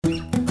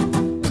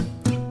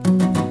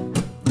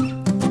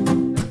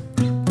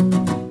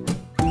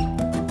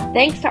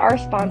Thanks to our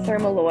sponsor,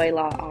 Malloy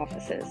Law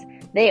Offices.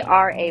 They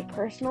are a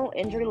personal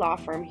injury law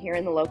firm here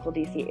in the local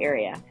DC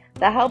area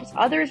that helps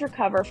others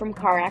recover from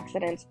car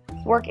accidents,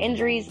 work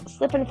injuries,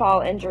 slip and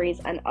fall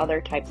injuries, and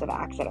other types of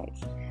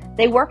accidents.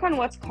 They work on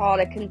what's called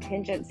a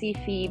contingency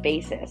fee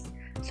basis.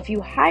 So if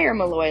you hire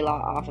Malloy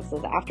Law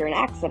Offices after an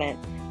accident,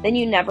 then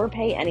you never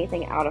pay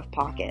anything out of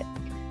pocket.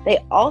 They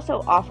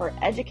also offer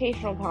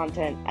educational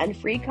content and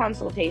free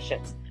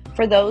consultations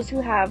for those who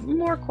have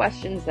more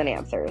questions than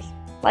answers.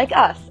 Like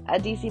us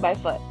at DC by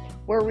Foot,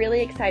 we're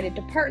really excited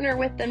to partner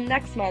with them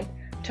next month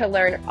to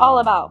learn all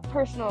about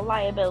personal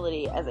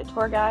liability as a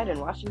tour guide in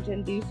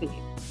Washington, D.C.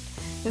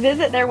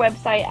 Visit their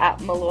website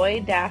at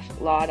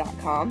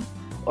malloy-law.com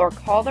or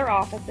call their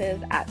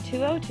offices at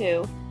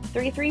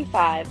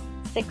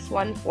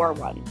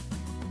 202-335-6141.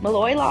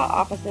 Malloy Law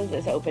Offices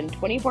is open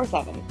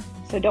 24/7,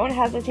 so don't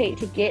hesitate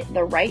to get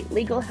the right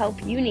legal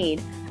help you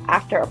need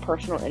after a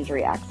personal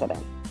injury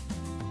accident.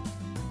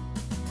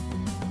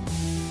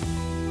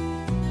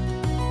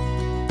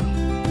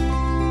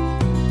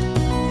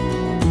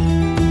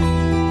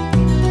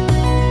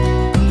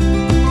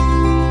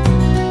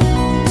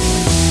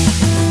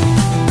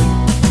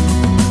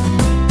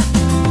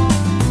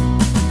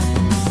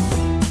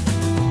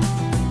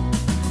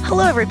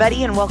 Hello,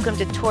 everybody, and welcome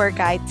to Tour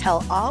Guide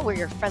Tell All. We're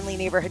your friendly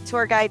neighborhood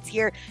tour guides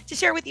here to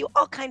share with you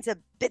all kinds of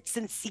bits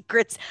and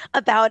secrets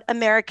about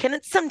American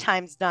and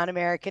sometimes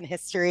non-American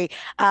history.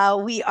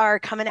 We are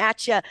coming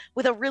at you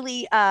with a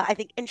really, I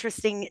think,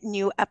 interesting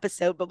new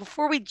episode. But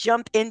before we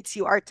jump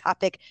into our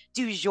topic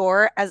du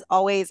jour, as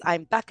always,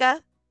 I'm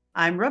Becca.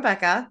 I'm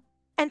Rebecca.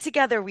 And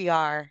together we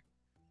are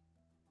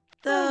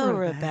the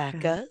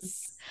Rebecca.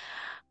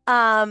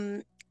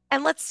 Rebeccas.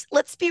 And let's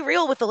be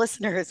real with the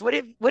listeners. What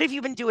have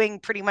you been doing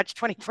pretty much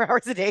 24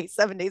 hours a day,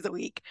 7 days a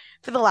week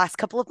for the last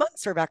couple of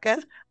months,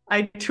 Rebecca?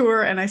 I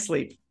tour and I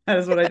sleep. That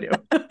is what I do.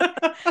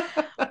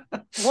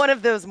 One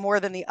of those more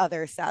than the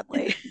other,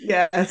 sadly.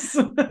 Yes.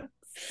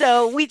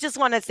 So we just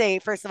want to say,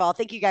 first of all,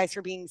 thank you guys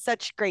for being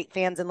such great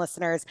fans and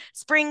listeners.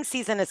 Spring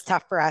season is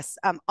tough for us.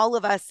 All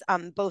of us,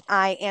 both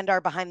I and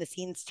our behind the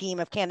scenes team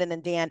of Candon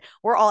and Dan,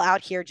 we're all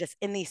out here just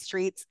in these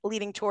streets,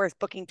 leading tours,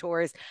 booking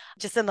tours,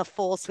 just in the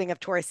full swing of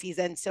tourist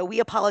season. So we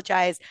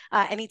apologize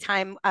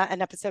anytime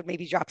an episode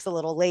maybe drops a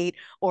little late,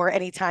 or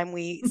anytime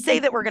we say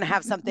that we're going to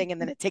have something and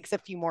then it takes a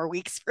few more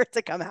weeks for it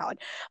to come out.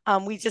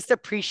 We just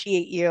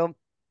appreciate you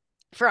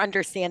for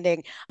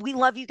understanding. We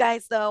love you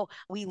guys, though.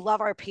 We love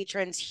our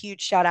patrons.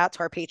 Huge shout out to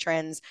our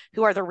patrons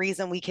who are the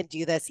reason we can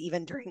do this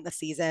even during the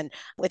season.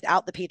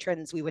 Without the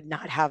patrons, we would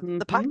not have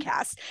the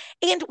podcast.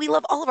 And we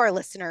love all of our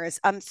listeners.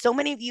 So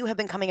many of you have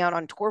been coming out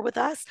on tour with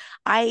us.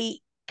 I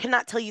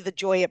cannot tell you the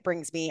joy it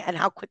brings me and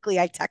how quickly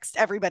I text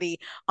everybody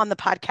on the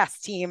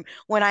podcast team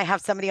when I have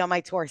somebody on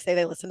my tour say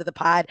they listen to the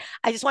pod.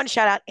 I just want to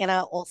shout out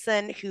Anna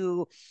Olson,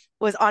 who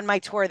was on my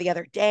tour the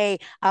other day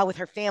with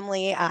her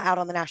family out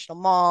on the National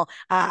Mall.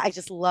 I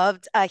just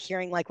loved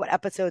hearing like what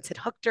episodes had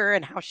hooked her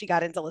and how she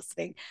got into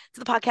listening to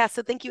the podcast.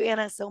 So thank you,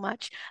 Anna, so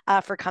much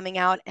for coming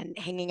out and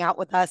hanging out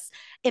with us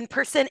in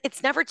person.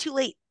 It's never too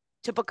late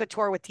to book a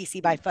tour with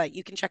DC by Foot.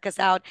 You can check us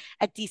out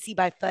at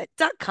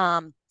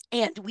dcbyfoot.com.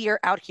 And we are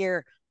out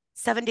here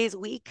 7 days a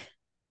week.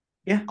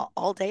 Yeah.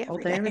 All day,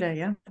 every day.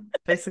 Yeah.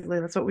 Basically,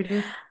 that's what we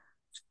do.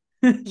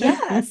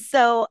 Yeah.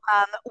 So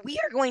we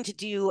are going to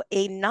do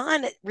a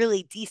non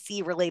really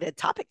DC related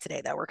topic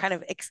today, though. We're kind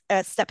of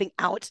stepping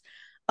out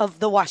of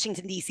the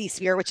Washington, D.C.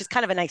 sphere, which is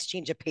kind of a nice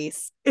change of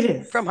pace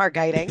from our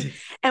guiding.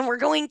 And we're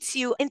going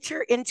to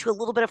enter into a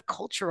little bit of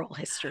cultural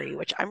history,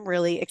 which I'm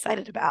really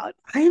excited about.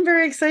 I am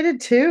very excited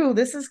too.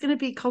 This is going to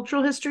be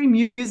cultural history,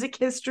 music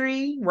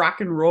history, rock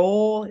and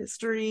roll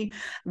history.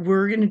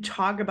 We're going to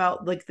talk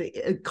about like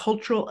the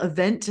cultural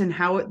event and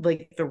how it,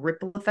 like the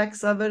ripple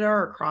effects of it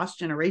are across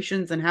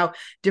generations and how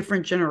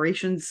different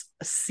generations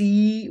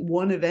see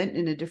one event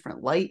in a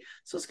different light.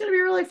 So it's going to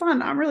be really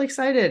fun. I'm really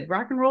excited.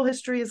 Rock and roll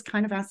history is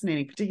kind of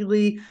fascinating,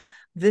 particularly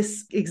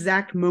this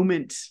exact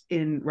moment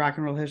in rock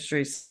and roll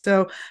history.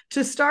 So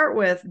to start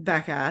with,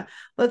 Becca,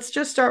 let's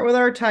just start with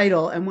our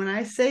title. And when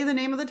I say the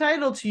name of the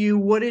title to you,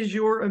 what is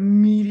your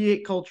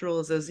immediate cultural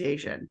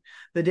association?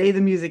 The Day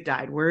the Music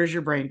Died. Where does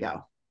your brain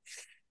go?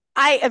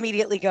 I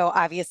immediately go,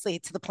 obviously,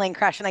 to the plane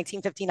crash in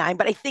 1959,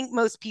 but I think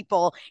most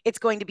people, it's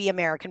going to be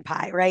American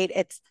Pie, right?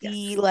 It's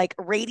the like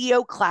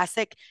radio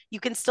classic. You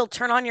can still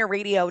turn on your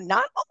radio,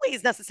 not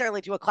always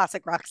necessarily to a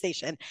classic rock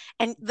station.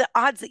 And the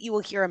odds that you will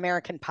hear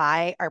American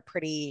Pie are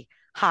pretty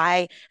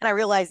high. And I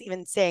realize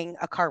even saying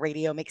a car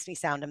radio makes me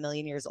sound a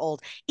million years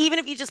old. Even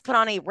if you just put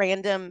on a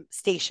random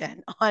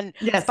station on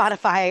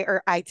Spotify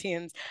or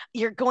iTunes,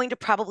 you're going to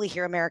probably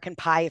hear American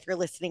Pie if you're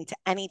listening to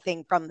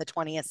anything from the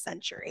 20th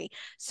century.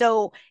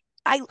 So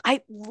I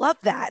love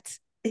that.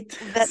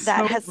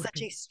 That has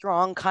such a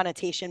strong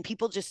connotation.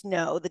 People just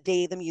know the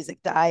day the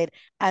music died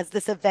as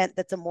this event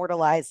that's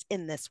immortalized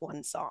in this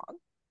one song.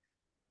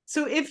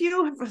 So if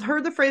you have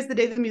heard the phrase "the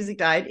day the music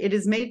died," it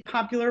is made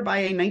popular by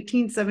a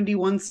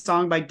 1971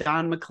 song by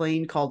Don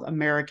McLean called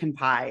 "American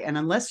Pie." And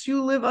unless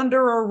you live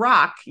under a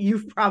rock,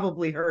 you've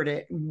probably heard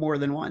it more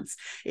than once.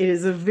 It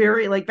is a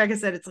very, like Becca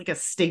said, it's like a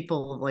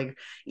staple of, like,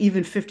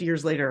 even 50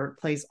 years later,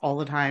 plays all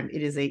the time.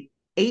 It is a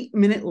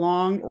 8-minute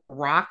long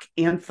rock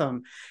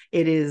anthem.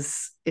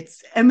 It's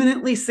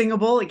eminently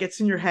singable. It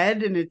gets in your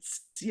head and it's,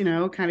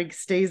 kind of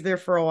stays there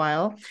for a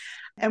while.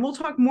 And we'll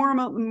talk more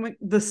about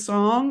the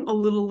song a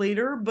little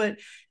later, but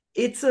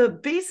it's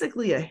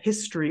basically a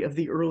history of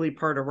the early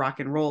part of rock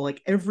and roll. Like,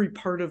 every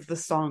part of the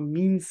song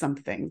means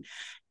something.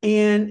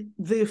 And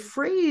the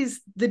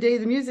phrase "the day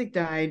the music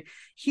died,"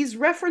 he's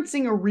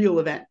referencing a real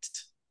event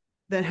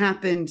that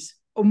happened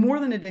more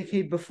than a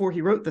decade before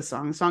he wrote the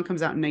song. The song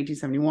comes out in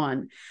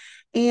 1971.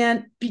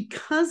 And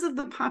because of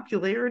the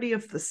popularity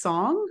of the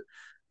song,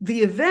 the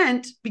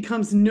event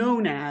becomes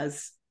known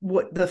as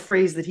what the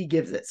phrase that he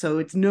gives it. So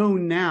it's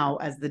known now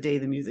as "the day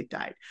the music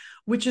died,"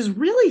 which is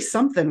really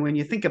something when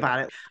you think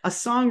about it. A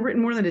song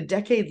written more than a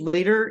decade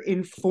later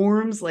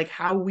informs like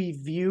how we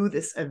view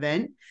this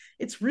event.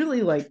 It's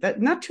really like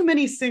that. Not too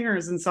many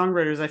singers and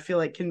songwriters, I feel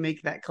like, can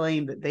make that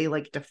claim that they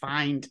like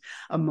defined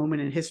a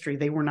moment in history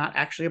they were not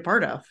actually a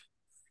part of.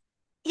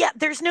 Yeah,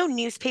 there's no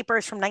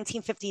newspapers from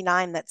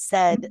 1959 that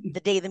said "the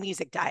day the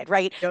music died,"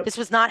 right? Yep. This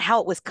was not how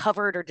it was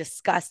covered or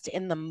discussed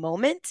in the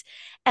moment.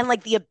 And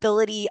like the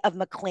ability of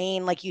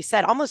McLean, like you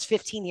said, almost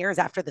 15 years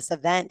after this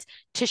event,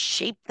 to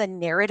shape the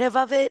narrative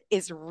of it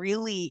is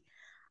really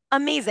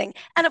amazing.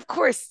 And of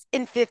course,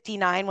 in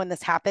 59, when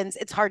this happens,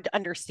 it's hard to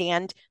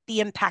understand the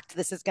impact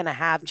this is going to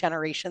have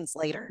generations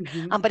later.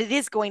 Mm-hmm. But it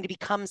is going to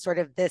become sort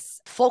of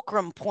this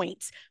fulcrum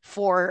point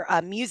for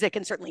music,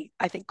 and certainly,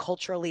 I think,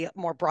 culturally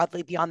more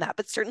broadly beyond that,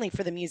 but certainly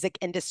for the music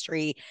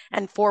industry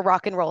and for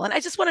rock and roll. And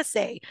I just want to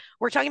say,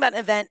 we're talking about an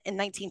event in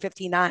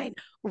 1959.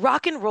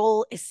 Rock and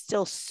roll is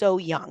still so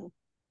young.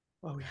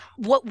 Oh, yeah.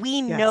 What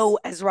we know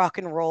as rock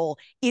and roll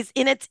is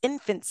in its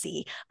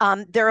infancy.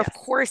 There, of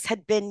course,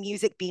 had been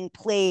music being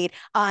played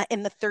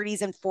in the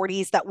 30s and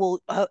 40s that will,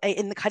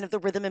 in the kind of the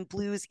rhythm and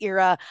blues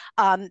era,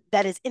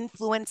 that is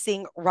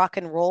influencing rock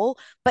and roll.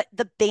 But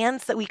the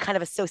bands that we kind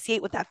of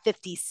associate with that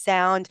 50s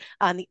sound,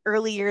 the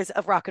early years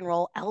of rock and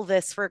roll,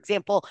 Elvis, for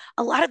example,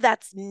 a lot of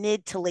that's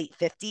mid to late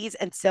 50s.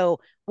 And so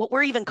what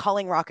we're even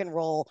calling rock and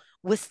roll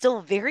was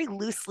still very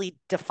loosely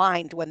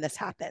defined when this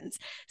happens.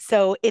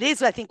 So it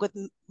is, I think, with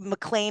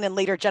McLean and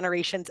later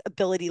generations'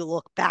 ability to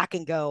look back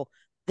and go,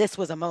 this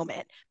was a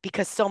moment,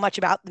 because so much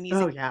about the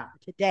music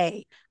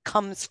today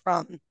comes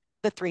from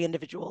the three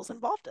individuals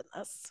involved in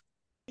this.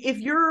 If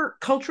your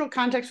cultural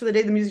context for the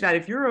day the music died,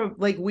 if you're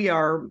like we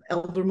are,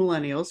 elder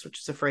millennials, which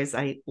is a phrase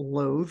I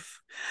loathe.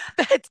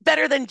 It's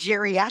better than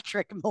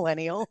geriatric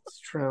millennial. It's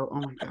true.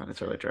 Oh my God,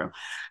 it's really true.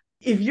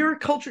 If your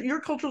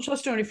cultural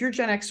touchstone, if you're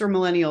Gen X or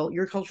millennial,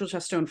 your cultural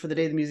touchstone for the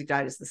day the music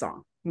died is the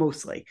song,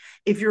 mostly.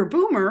 If you're a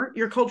boomer,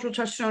 your cultural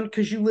touchstone,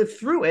 because you lived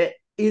through it,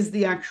 is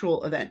the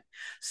actual event.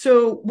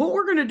 So what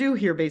we're going to do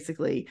here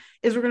basically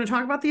is we're going to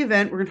talk about the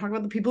event, we're going to talk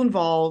about the people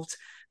involved,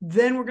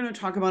 then we're going to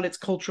talk about its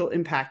cultural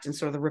impact and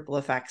sort of the ripple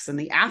effects and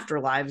the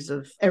afterlives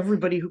of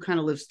everybody who kind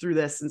of lives through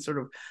this, and sort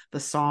of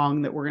the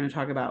song that we're going to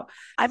talk about.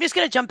 I'm just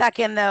going to jump back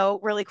in, though,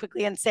 really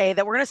quickly and say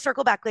that we're going to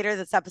circle back later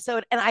this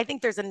episode. And I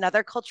think there's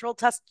another cultural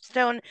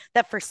touchstone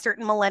that for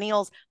certain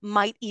millennials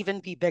might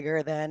even be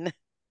bigger than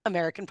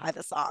American Pie,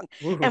 the song.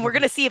 Ooh. And we're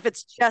going to see if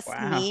it's just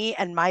me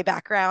and my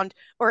background,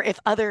 or if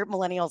other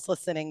millennials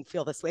listening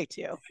feel this way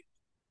too.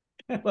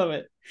 I love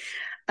it.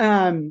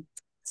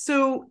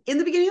 So in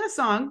the beginning of the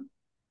song,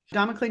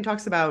 Don McLean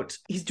talks about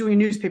he's doing a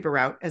newspaper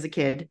route as a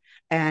kid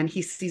and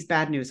he sees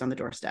bad news on the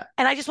doorstep.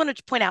 And I just wanted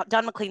to point out,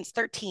 Don McLean's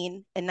 13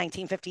 in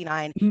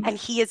 1959, and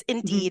he is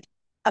indeed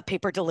a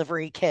paper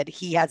delivery kid.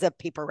 He has a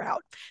paper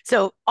route.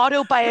 So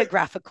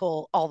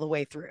autobiographical all the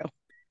way through.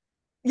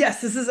 Yes,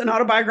 this is an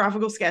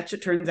autobiographical sketch,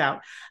 it turns out.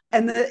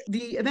 And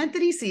the event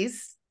that he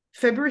sees,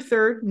 February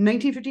 3rd,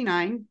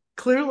 1959,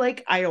 Clear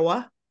Lake,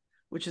 Iowa,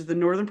 which is the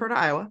northern part of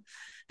Iowa,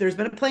 there's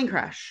been a plane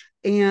crash.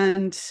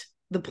 And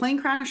the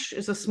plane crash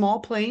is a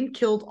small plane,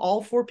 killed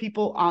all 4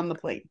 people on the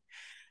plane.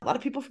 A lot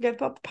of people forget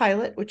about the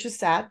pilot, which is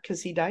sad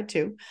because he died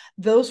too.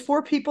 Those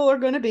 4 people are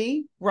going to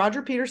be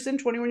Roger Peterson,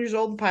 21 years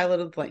old, the pilot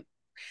of the plane.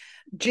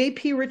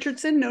 J.P.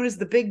 Richardson, known as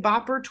the Big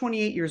Bopper,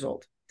 28 years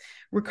old.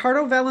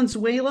 Ricardo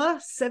Valenzuela,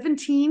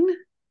 17,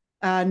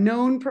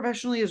 known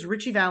professionally as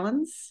Richie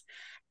Valens.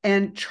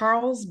 And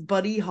Charles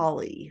Buddy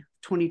Holly,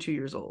 22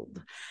 years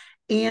old.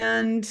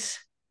 And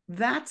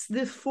that's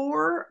the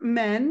 4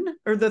 men,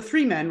 or the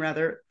 3 men,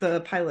 rather.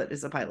 The pilot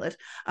is a pilot.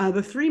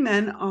 The 3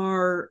 men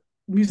are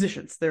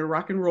musicians. They're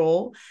rock and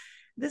roll.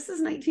 This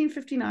is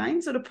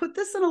 1959. So to put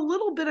this in a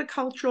little bit of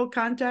cultural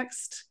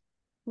context,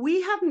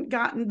 we haven't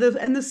gotten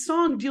and the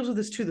song deals with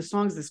this too. The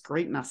song's this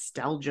great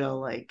nostalgia,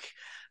 like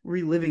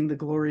reliving the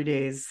glory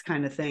days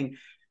kind of thing.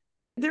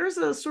 There's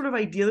a sort of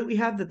idea that we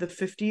have that the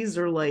 50s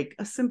are like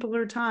a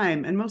simpler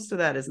time, and most of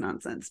that is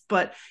nonsense.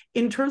 But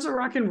in terms of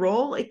rock and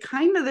roll, it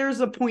kind of,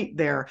 there's a point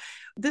there.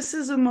 This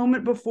is a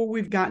moment before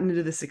we've gotten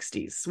into the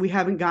 60s. We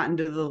haven't gotten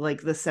to the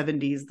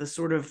 70s. The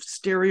sort of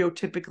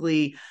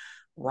stereotypically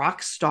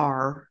rock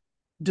star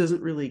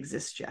doesn't really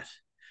exist yet.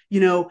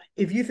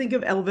 If you think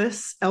of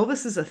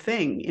Elvis is a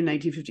thing in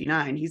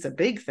 1959. He's a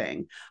big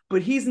thing,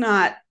 but he's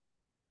not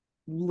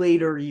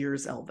later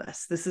years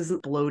Elvis. This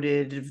isn't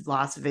bloated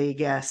Las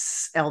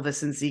Vegas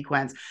Elvis in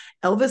sequence.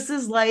 Elvis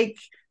is like,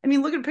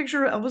 look at a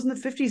picture of Elvis in the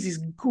 50s. He's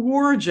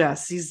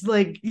gorgeous. He's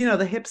like,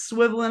 the hips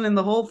swiveling and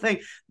the whole thing.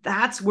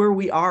 That's where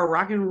we are.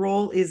 Rock and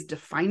roll is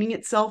defining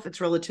itself.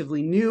 It's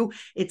relatively new.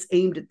 It's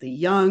aimed at the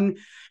young.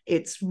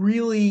 It's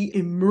really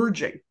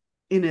emerging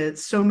in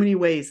so many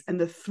ways. And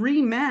the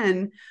three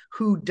men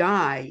who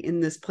die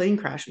in this plane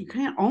crash, you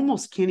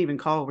almost can't even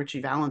call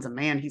Ritchie Valens a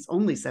man. He's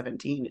only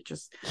 17.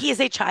 He is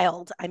a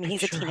child.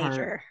 He's a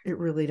teenager. Heart. It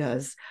really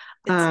does.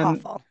 It's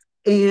awful.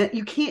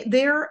 And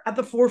they're at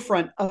the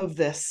forefront of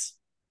this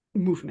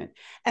movement.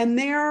 And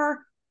I'm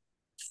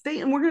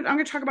going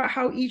to talk about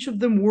how each of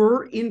them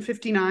were in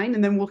 59,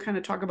 and then we'll kind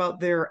of talk about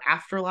their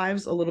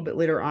afterlives a little bit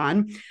later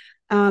on.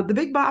 The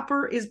Big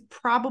Bopper is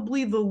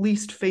probably the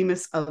least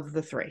famous of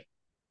the three.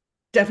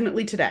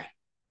 Definitely today.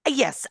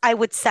 Yes, I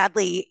would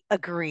sadly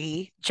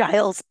agree.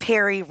 Giles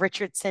Perry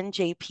Richardson,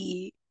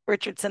 JP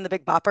Richardson, the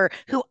Big Bopper,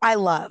 who I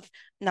love,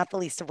 not the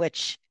least of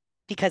which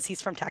because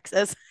he's from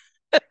Texas.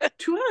 2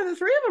 out of the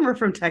 3 of them are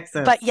from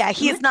Texas. But yeah,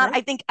 he is not,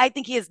 I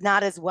think he is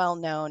not as well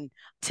known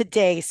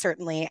today,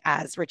 certainly,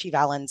 as Ritchie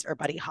Valens or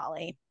Buddy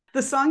Holly.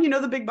 The song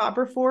the Big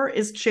Bopper for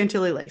is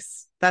Chantilly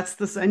Lace. That's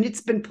and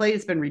it's been played,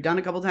 it's been redone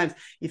a couple times.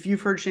 If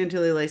you've heard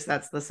Chantilly Lace,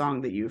 that's the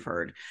song that you've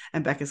heard.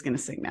 And Becca's going to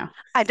sing now.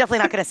 I'm definitely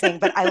not going to sing,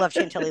 but I love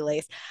Chantilly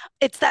Lace.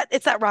 It's that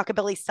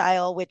rockabilly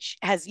style, which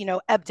has,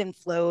 ebbed and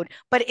flowed,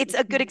 but it's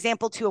a good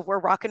example too of where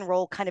rock and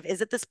roll kind of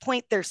is at this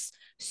point. There's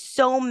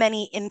so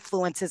many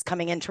influences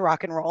coming into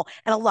rock and roll,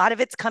 and a lot of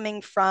it's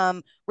coming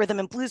from rhythm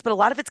and blues, but a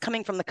lot of it's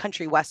coming from the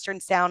country western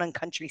sound and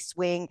country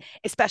swing,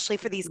 especially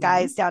for these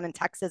guys down in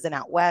Texas and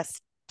out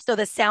west. So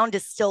the sound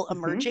is still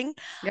emerging.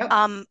 Yep.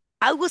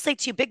 I will say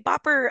too, Big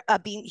Bopper,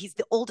 he's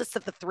the oldest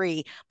of the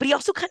three, but he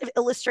also kind of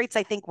illustrates,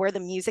 I think, where the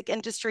music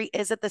industry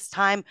is at this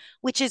time,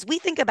 which is we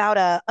think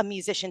about a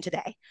musician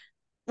today.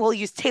 We'll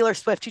use Taylor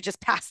Swift, who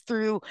just passed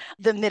through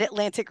the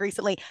Mid-Atlantic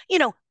recently.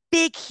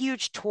 Big,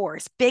 huge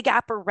tours, big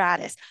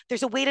apparatus.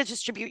 There's a way to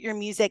distribute your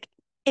music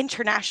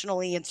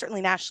internationally and certainly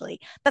nationally.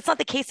 That's not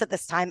the case at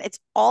this time. It's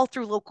all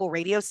through local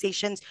radio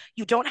stations.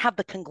 You don't have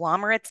the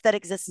conglomerates that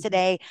exist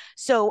today.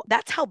 So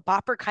that's how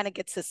Bopper kind of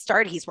gets his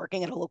start. He's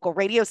working at a local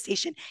radio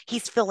station.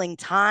 He's filling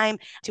time,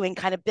 doing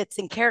kind of bits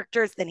and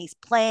characters. Then he's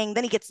playing.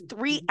 Then he gets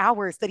 3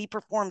 hours that he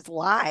performs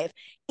live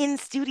in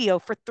studio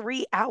for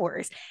 3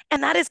 hours.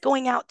 And that is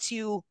going out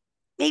to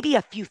maybe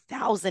a few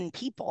thousand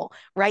people,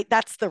 right?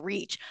 That's the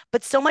reach.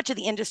 But so much of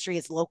the industry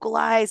is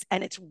localized,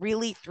 and it's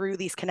really through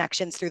these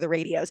connections through the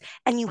radios.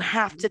 And you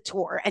have to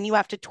tour, and you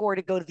have to tour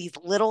to go to these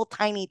little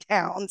tiny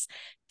towns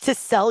to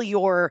sell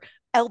your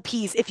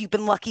LPs if you've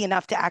been lucky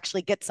enough to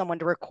actually get someone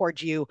to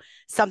record you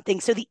something.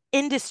 So the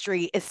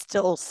industry is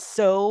still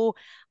so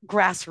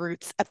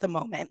grassroots at the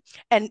moment.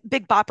 And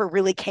Big Bopper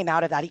really came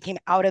out of that. He came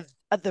out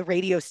of the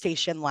radio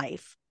station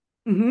life.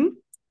 Mm-hmm.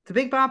 The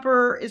Big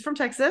Bopper is from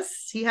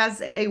Texas. He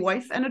has a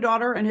wife and a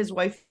daughter, and his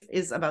wife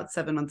is about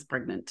 7 months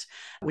pregnant,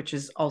 which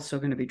is also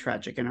going to be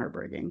tragic and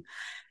heartbreaking.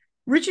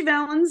 Ritchie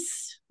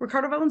Valens,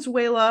 Ricardo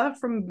Valenzuela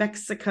from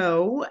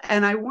Mexico.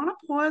 And I want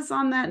to pause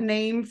on that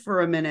name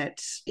for a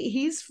minute.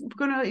 He's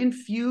going to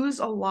infuse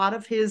a lot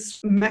of his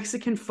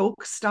Mexican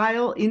folk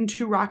style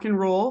into rock and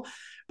roll.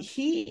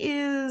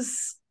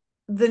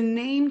 The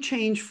name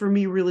change for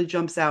me really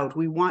jumps out.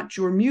 We want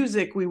your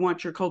music, we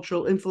want your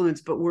cultural influence,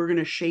 but we're going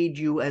to shade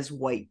you as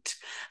white,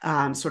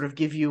 sort of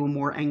give you a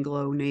more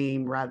Anglo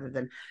name rather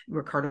than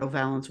Ricardo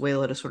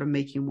Valenzuela to sort of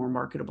make you more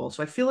marketable.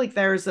 So I feel like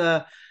there's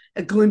a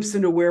glimpse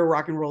into where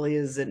rock and roll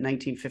is in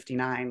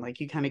 1959.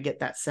 Like you kind of get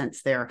that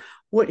sense there.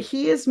 What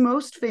he is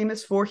most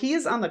famous for, he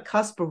is on the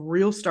cusp of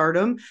real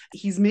stardom.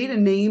 He's made a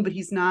name, but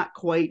he's not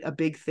quite a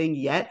big thing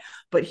yet.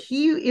 But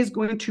he is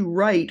going to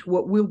write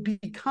what will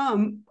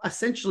become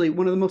essentially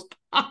one of the most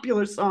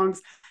popular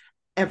songs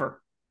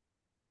ever.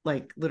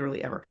 Like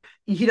literally ever.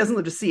 He doesn't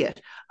live to see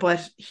it,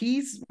 but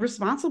he's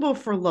responsible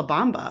for La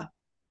Bamba.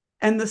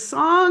 And the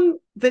song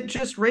that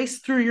just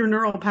raced through your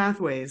neural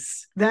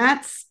pathways,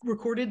 that's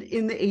recorded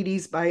in the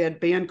 80s by a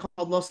band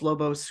called Los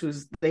Lobos,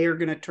 they are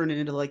going to turn it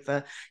into like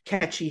the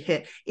catchy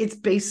hit. It's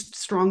based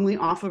strongly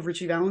off of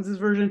Ritchie Valens'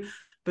 version,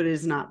 but it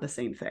is not the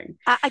same thing.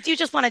 I do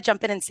just want to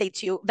jump in and say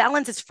too,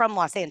 Valens is from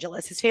Los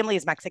Angeles. His family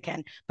is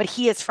Mexican, but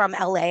he is from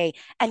LA.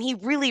 And he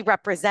really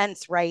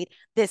represents, right,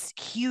 this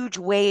huge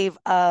wave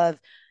of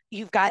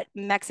You've got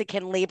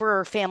Mexican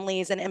laborer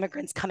families and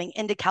immigrants coming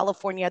into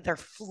California. They're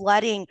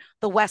flooding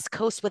the West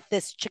Coast with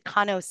this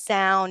Chicano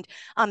sound.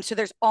 So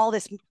there's all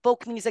this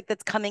folk music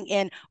that's coming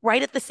in.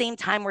 Right at the same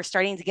time, we're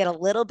starting to get a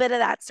little bit of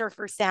that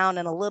surfer sound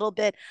and a little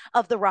bit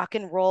of the rock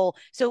and roll.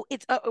 So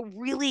it's a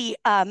really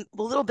a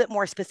little bit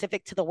more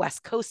specific to the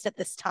West Coast at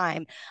this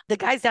time. The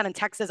guys down in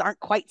Texas aren't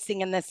quite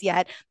singing this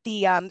yet.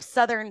 The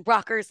Southern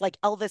rockers like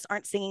Elvis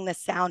aren't singing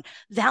this sound.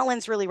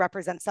 Valens really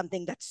represents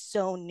something that's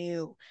so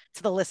new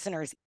to the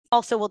listeners.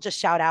 Also, we'll just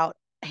shout out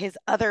his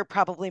other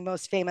probably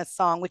most famous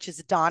song, which is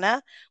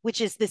Donna, which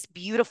is this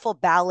beautiful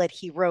ballad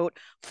he wrote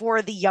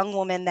for the young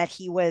woman that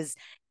he was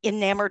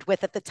enamored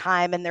with at the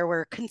time. And there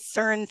were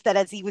concerns that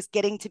as he was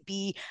getting to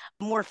be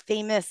more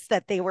famous,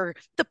 that they were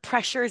the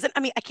pressures. And I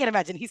mean, I can't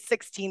imagine he's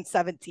 16,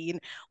 17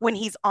 when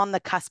he's on the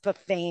cusp of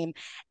fame.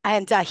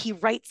 And he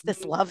writes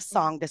this love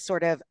song to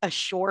sort of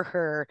assure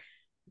her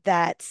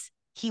that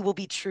he will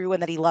be true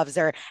and that he loves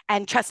her.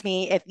 And trust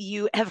me, if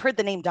you have heard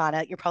the name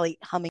Donna, you're probably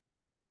humming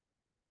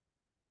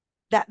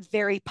that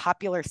very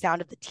popular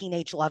sound of the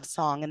teenage love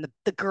song and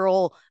the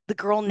girl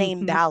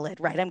name ballad,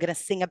 right? I'm going to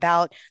sing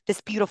about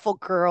this beautiful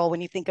girl when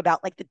you think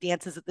about like the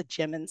dances at the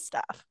gym and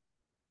stuff.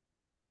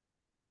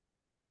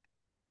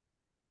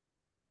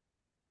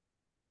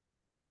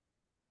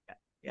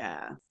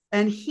 Yeah.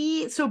 And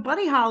so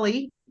Buddy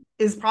Holly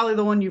is probably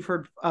the one you've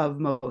heard of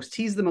most.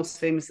 He's the most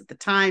famous at the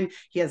time.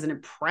 He has an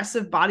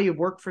impressive body of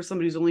work for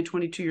somebody who's only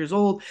 22 years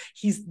old.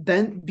 He's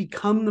then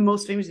become the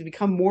most famous. He's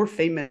become more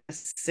famous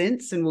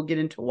since, and we'll get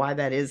into why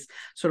that is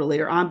sort of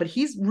later on. But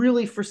he's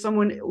really, for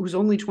someone who's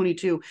only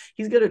 22,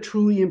 he's got a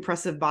truly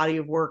impressive body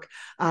of work.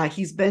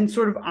 He's been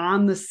sort of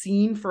on the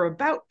scene for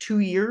about 2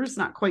 years,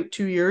 not quite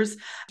 2 years.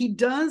 He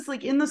does,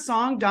 like in the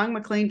song, Don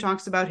McLean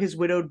talks about his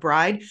widowed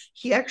bride.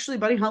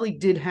 Buddy Holly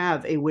did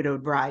have a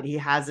widowed bride. He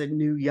has a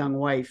new young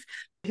wife.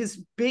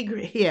 His big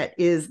hit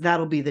is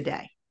That'll Be the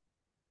Day,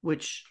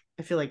 which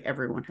I feel like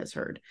everyone has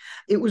heard.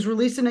 It was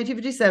released in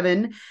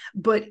 1957,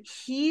 but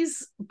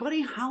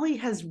Buddy Holly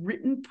has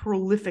written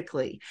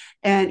prolifically,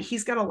 and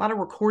he's got a lot of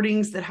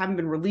recordings that haven't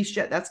been released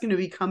yet. That's going to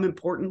become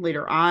important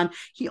later on.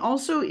 He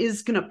also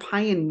is going to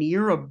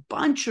pioneer a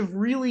bunch of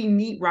really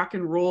neat rock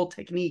and roll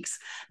techniques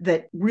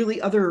that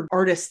really other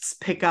artists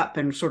pick up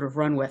and sort of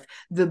run with.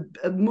 The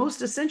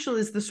most essential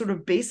is the sort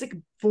of basic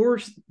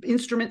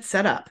 4-instrument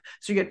setup.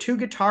 So you got 2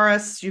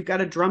 guitarists, you've got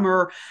a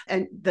drummer,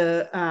 and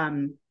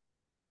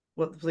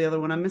what's the other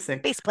one I'm missing?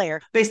 Bass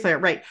player,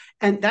 right?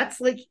 And that's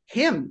like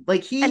him,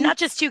 and not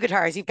just 2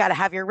 guitars. You've got to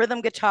have your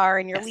rhythm guitar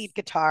and your lead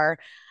guitar.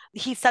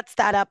 He sets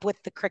that up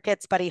with the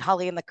Crickets, Buddy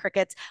Holly and the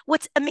Crickets.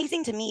 What's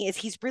amazing to me is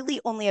he's really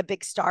only a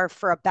big star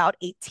for about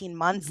 18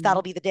 months.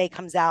 That'll Be the Day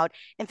comes out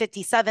in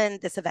 57.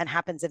 This event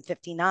happens in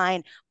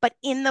 59. But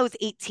in those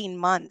 18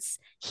 months,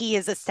 he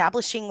is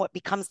establishing what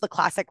becomes the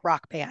classic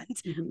rock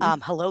band.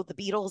 Hello, the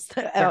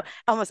Beatles.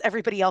 Almost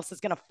everybody else is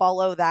going to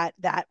follow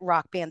that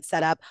rock band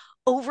setup.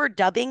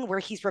 Overdubbing, where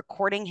he's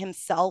recording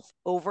himself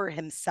over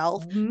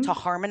himself to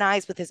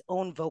harmonize with his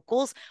own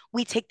vocals.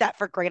 We take that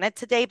for granted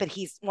today, but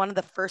he's one of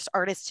the first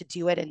artists to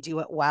do it and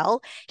do it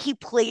well. He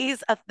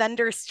plays a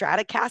Fender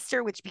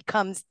Stratocaster, which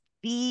becomes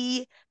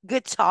the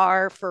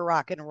guitar for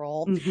rock and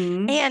roll.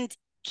 And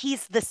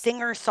he's the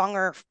singer,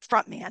 songwriter,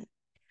 frontman.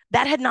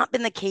 That had not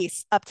been the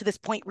case up to this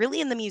point,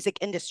 really, in the music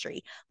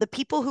industry. The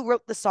people who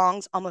wrote the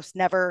songs almost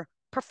never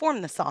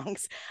perform the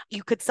songs.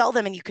 You could sell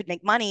them and you could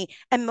make money.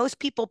 And most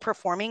people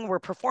performing were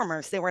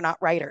performers. They were not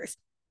writers.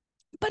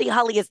 Buddy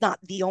Holly is not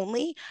the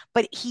only,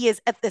 but he is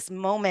at this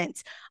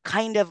moment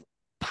kind of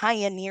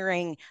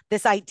pioneering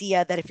this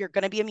idea that if you're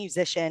going to be a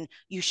musician,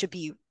 you should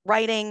be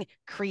writing,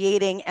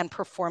 creating, and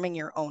performing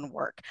your own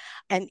work.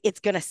 And it's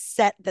going to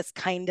set this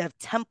kind of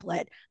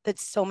template that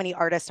so many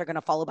artists are going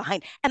to follow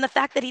behind. And the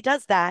fact that he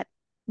does that,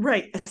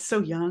 right,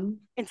 so young,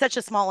 in such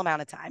a small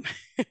amount of time.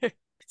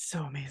 It's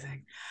so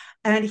amazing.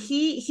 And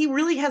he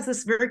really has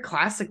this very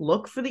classic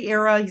look for the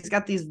era. He's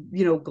got these,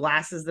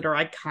 glasses that are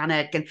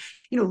iconic and,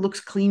 looks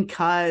clean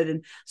cut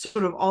and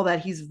sort of all that.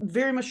 He's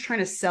very much trying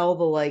to sell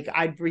the,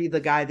 I'd be the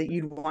guy that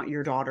you'd want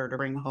your daughter to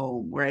bring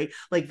home, right?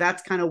 Like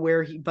that's kind of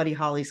where Buddy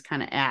Holly's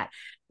kind of at.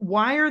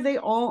 Why are they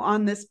all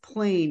on this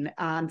plane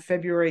on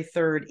February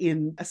 3rd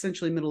in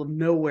essentially middle of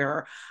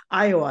nowhere,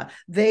 Iowa?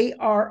 They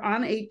are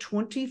on a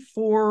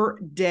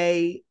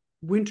 24-day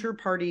winter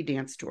party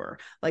dance tour.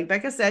 Like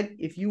Becca said,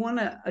 if you want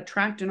to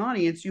attract an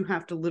audience, you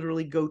have to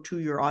literally go to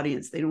your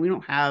audience. We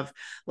don't have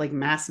like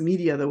mass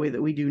media the way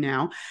that we do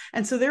now.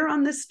 And so they're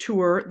on this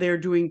tour. They're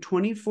doing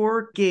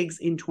 24 gigs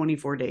in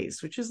 24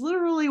 days, which is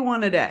literally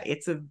one a day.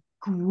 It's a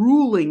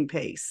grueling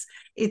pace.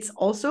 It's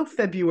also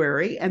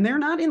February and they're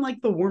not in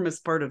like the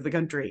warmest part of the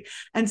country.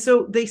 And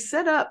so they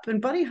set up,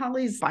 and Buddy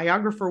Holly's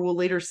biographer will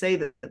later say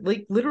that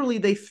like literally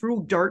they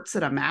threw darts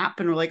at a map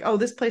and were like, oh,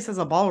 this place has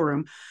a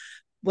ballroom.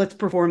 Let's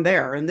perform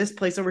there. And this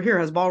place over here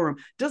has ballroom.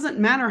 Doesn't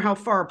matter how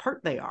far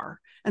apart they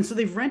are. And so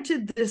they've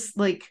rented this,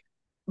 like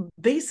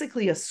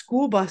basically a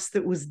school bus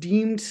that was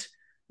deemed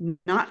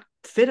not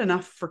fit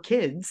enough for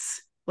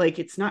kids. Like,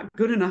 it's not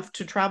good enough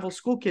to travel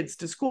school kids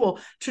to school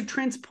to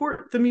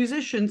transport the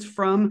musicians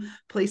from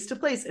place to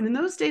place. And in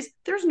those days,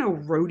 there's no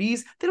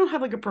roadies. They don't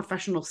have like a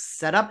professional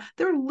setup.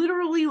 They're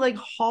literally like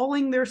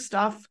hauling their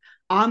stuff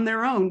on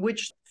their own,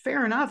 which,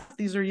 fair enough,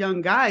 these are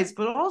young guys,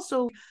 but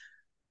also,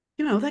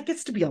 that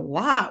gets to be a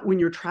lot when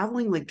you're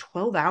traveling like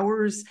 12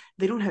 hours.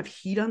 They don't have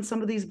heat on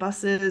some of these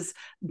buses.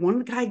 One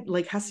guy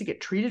like has to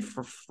get treated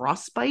for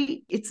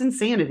frostbite. It's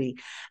insanity.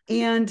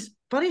 And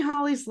Buddy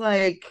Holly's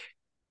like,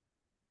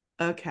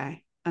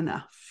 okay,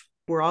 enough.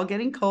 We're all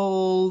getting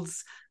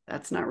colds.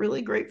 That's not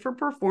really great for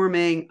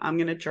performing. I'm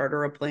going to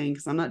charter a plane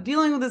because I'm not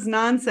dealing with this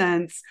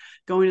nonsense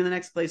going to the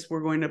next place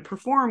we're going to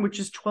perform, which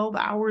is 12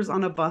 hours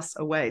on a bus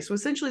away. So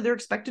essentially, they're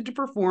expected to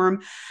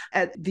perform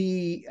at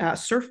the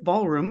Surf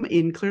Ballroom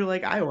in Clear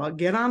Lake, Iowa,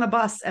 get on a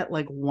bus at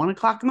like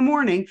 1:00 in the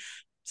morning,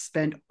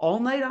 spend all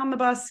night on the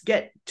bus,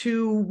 get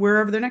to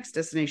wherever their next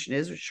destination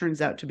is, which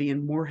turns out to be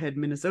in Moorhead,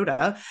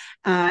 Minnesota,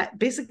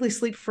 basically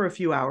sleep for a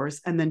few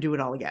hours and then do it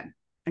all again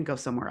and go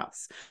somewhere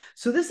else.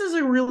 So this is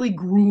a really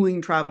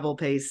grueling travel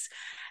pace.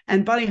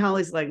 And Buddy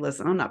Holly's like,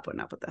 listen, I'm not putting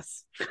up with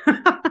this.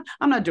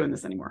 I'm not doing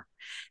this anymore.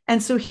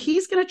 And so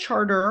he's going to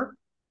charter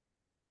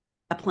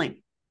a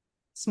plane,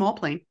 small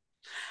plane.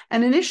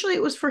 And initially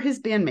it was for his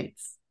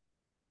bandmates.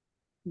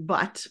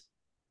 But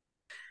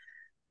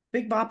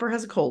Big Bopper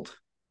has a cold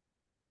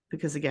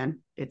because, again,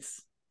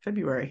 it's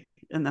February.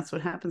 And that's what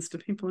happens to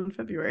people in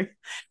February.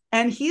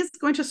 And he's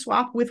going to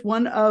swap with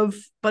one of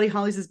Buddy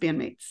Holly's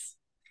bandmates.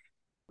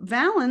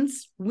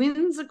 Valance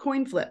wins a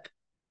coin flip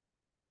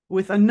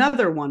with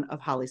another one of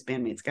Holly's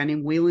bandmates, a guy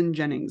named Waylon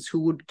Jennings,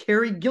 who would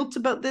carry guilt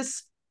about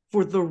this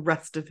for the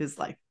rest of his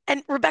life.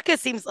 And Rebecca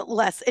seems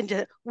less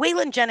into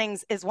Waylon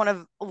Jennings is one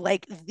of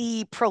like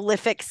the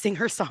prolific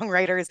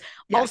singer-songwriters,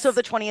 also of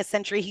the 20th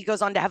century. He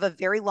goes on to have a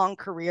very long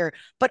career,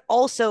 but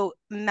also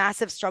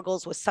massive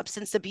struggles with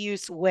substance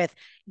abuse, with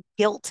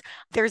guilt.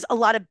 There's a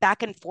lot of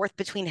back and forth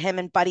between him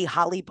and Buddy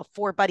Holly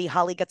before Buddy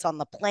Holly gets on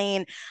the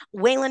plane.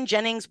 Waylon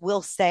Jennings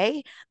will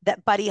say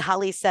that Buddy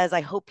Holly says,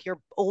 I hope your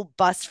old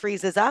bus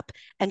freezes up.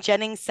 And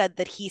Jennings said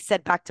that he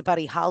said back to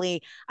Buddy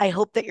Holly, I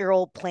hope that your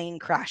old plane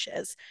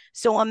crashes.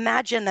 So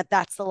imagine that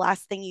that's the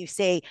last thing you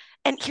say.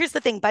 And here's the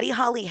thing, Buddy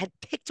Holly had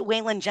picked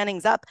Waylon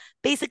Jennings up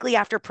basically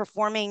after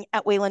performing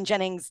at Waylon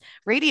Jennings'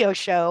 radio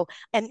show,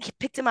 and he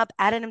picked him up,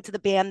 added him to the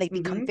band. They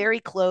become very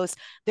close.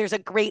 There's a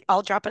great,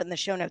 I'll drop it in the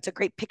show notes, a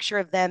great picture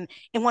of them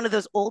in one of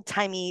those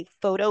old-timey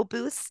photo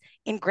booths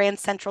in Grand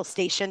Central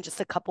Station just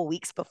a couple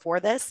weeks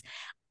before this.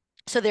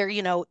 So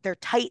they're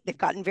tight. They've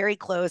gotten very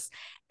close.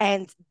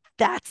 And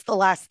that's the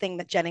last thing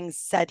that Jennings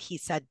said he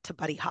said to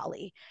Buddy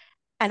Holly.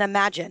 And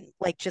imagine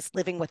like just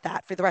living with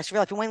that for the rest of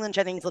your life. And Waylon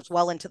Jennings lives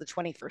well into the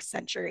 21st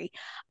century,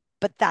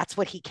 but that's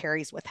what he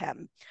carries with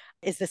him,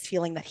 is this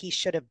feeling that he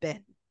should have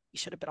been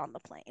on the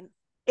plane.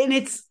 And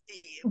it's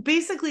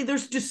basically,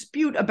 there's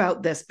dispute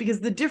about this because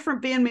the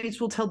different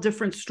bandmates will tell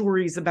different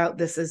stories about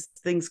this as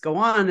things go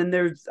on. And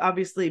there's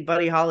obviously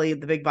Buddy Holly,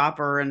 the Big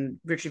Bopper, and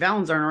Ritchie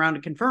Valens aren't around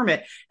to confirm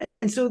it.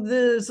 And so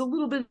there's a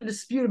little bit of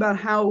dispute about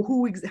how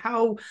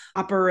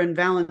Bopper and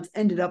Valens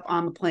ended up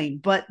on the plane,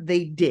 but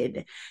they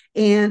did.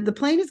 And the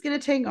plane is going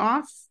to take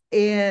off.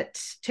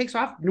 It takes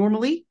off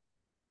normally.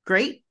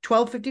 Great.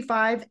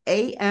 12:55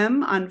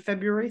 a.m. on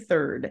February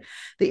 3rd.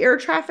 The air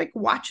traffic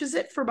watches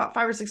it for about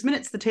 5 or 6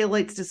 minutes. The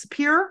taillights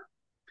disappear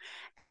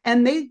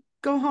and they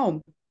go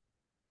home.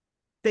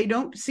 They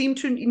don't seem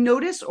to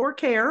notice or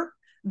care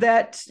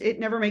that it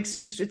never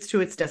makes it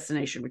to its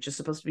destination, which is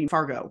supposed to be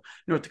Fargo,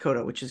 North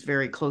Dakota, which is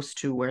very close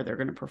to where they're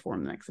going to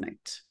perform the next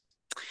night.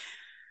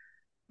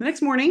 The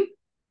next morning,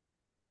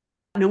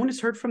 no one has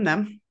heard from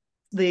them.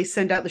 They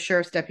send out the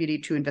sheriff's deputy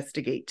to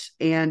investigate,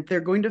 and they're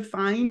going to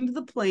find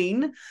the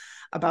plane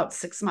about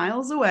 6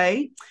 miles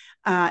away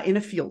in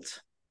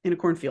a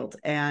cornfield,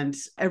 and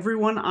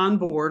everyone on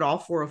board, all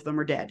 4 of them,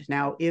 are dead.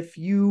 Now, if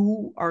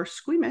you are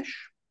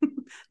squeamish,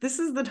 this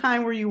is the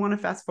time where you want to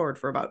fast forward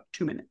for about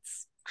 2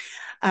 minutes.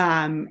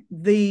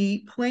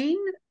 The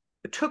plane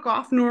took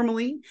off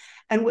normally,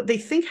 and what they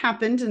think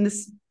happened, and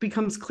this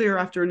becomes clear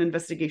after an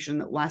investigation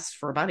that lasts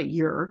for about a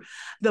year,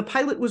 the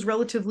pilot was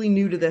relatively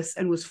new to this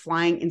and was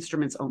flying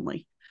instruments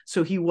only.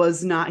 So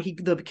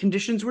the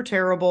conditions were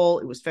terrible.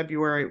 It was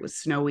February, it was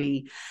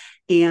snowy,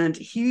 and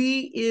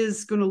he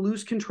is going to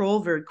lose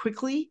control very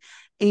quickly.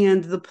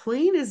 And the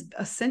plane is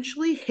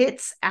essentially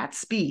hits at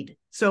speed.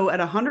 So at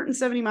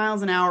 170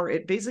 miles an hour,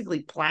 it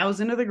basically plows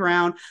into the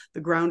ground.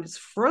 The ground is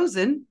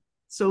frozen.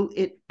 So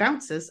it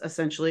bounces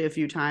essentially a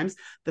few times.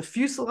 The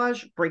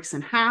fuselage breaks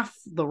in half.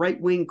 The right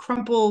wing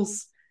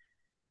crumples.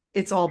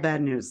 It's all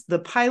bad news. The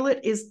pilot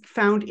is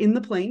found in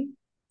the plane.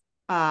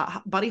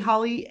 Buddy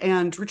Holly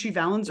and Ritchie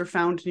Valens are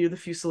found near the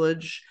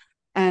fuselage.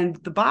 And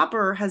the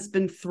bopper has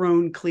been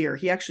thrown clear.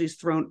 He actually is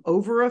thrown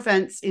over a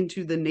fence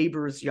into the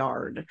neighbor's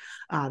yard.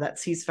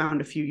 He's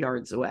found a few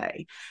yards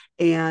away.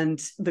 And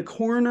the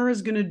coroner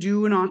is going to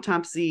do an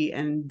autopsy,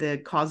 and the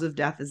cause of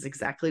death is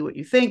exactly what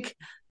you think.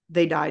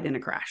 They died in a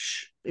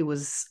crash. It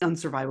was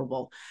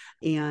unsurvivable.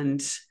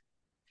 And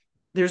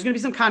there's going to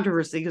be some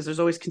controversy because there's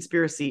always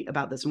conspiracy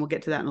about this, and we'll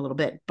get to that in a little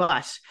bit,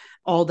 but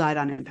all died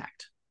on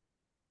impact.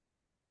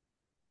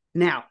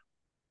 Now,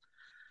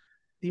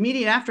 the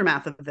immediate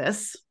aftermath of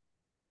this,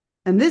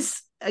 and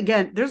this,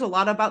 again, there's a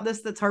lot about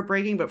this that's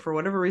heartbreaking, but for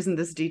whatever reason,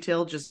 this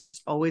detail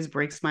just always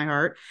breaks my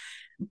heart.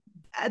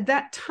 At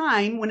that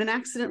time, when an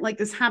accident like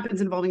this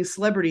happens involving a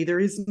celebrity, there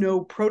is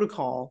no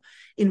protocol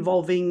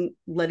involving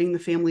letting the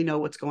family know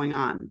what's going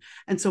on.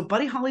 And so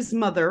Buddy Holly's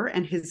mother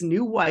and his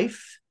new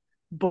wife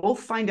both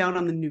find out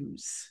on the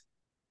news,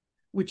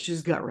 which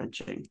is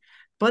gut-wrenching.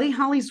 Buddy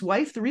Holly's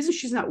wife, the reason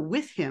she's not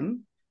with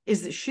him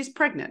is that she's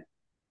pregnant,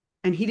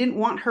 and he didn't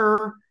want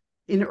her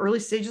in the early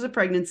stages of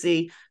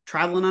pregnancy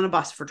traveling on a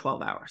bus for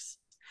 12 hours.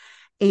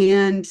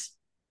 And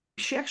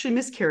she actually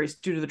miscarries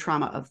due to the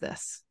trauma of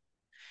this.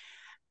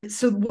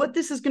 So what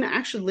this is going to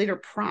actually later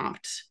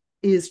prompt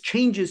is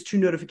changes to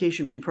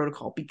notification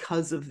protocol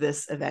because of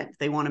this event.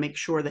 They want to make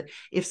sure that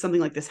if something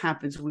like this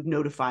happens, we've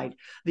notified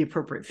the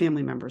appropriate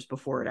family members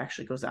before it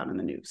actually goes out in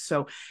the news.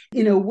 So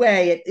in a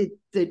way,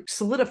 it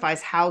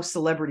solidifies how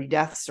celebrity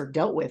deaths are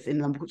dealt with in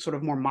the sort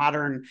of more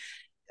modern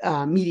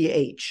media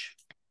age.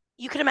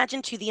 You can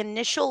imagine too, the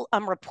initial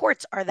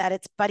reports are that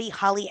it's Buddy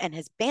Holly and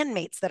his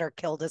bandmates that are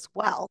killed as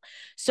well.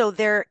 So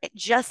they're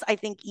just, I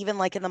think, even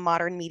like in the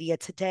modern media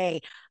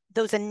today,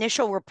 those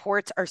initial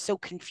reports are so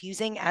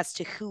confusing as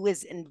to who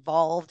is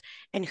involved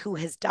and who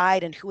has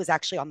died and who was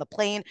actually on the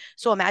plane.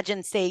 So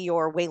imagine, say,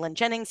 your Waylon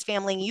Jennings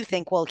family, you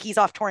think, well, he's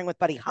off touring with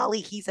Buddy Holly,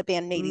 he's a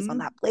bandmate, he's on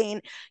that plane.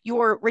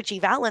 Your Richie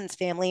Valens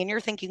family, and you're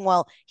thinking,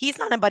 well, he's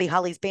not in Buddy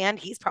Holly's band,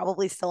 he's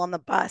probably still on the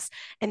bus.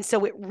 And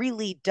so it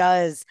really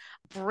does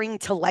bring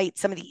to light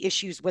some of the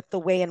issues with the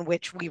way in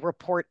which we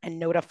report and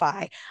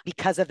notify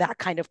because of that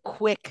kind of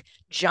quick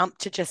jump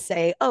to just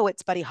say, oh,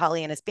 it's Buddy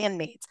Holly and his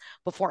bandmates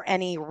before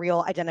any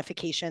real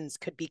identifications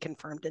could be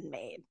confirmed and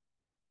made.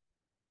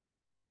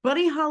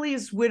 Buddy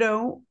Holly's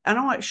widow, I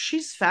don't know,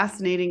 she's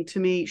fascinating to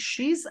me.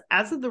 She's,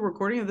 as of the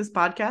recording of this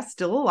podcast,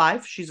 still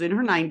alive. She's in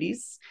her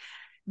 90s.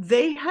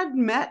 They had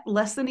met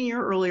less than a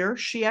year earlier.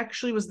 She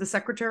actually was the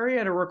secretary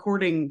at a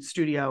recording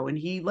studio, and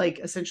he like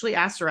essentially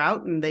asked her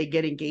out, and they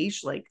get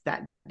engaged like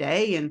that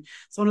day. And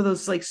it's one of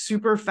those like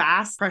super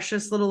fast,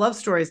 precious little love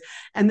stories.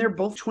 And they're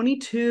both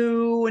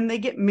 22, and they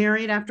get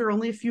married after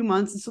only a few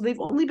months. And so they've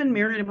only been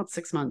married about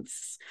 6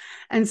 months.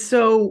 And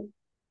so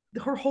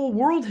her whole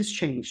world has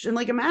changed. And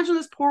like, imagine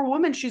this poor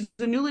woman, she's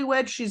a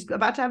newlywed, she's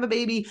about to have a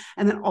baby,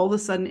 and then all of a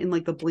sudden in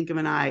like the blink of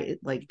an eye, it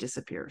like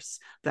disappears.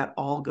 That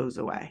all goes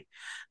away.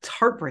 It's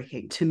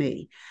heartbreaking to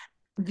me.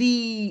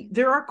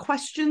 There are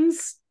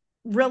questions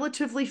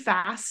relatively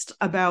fast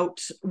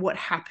about what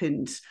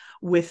happened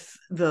with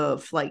the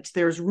flight.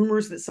 There's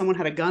rumors that someone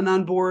had a gun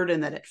on board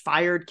and that it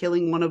fired,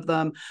 killing one of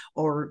them,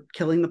 or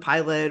killing the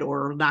pilot,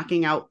 or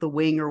knocking out the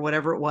wing or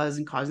whatever it was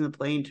and causing the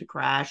plane to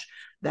crash.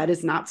 That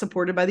is not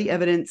supported by the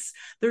evidence.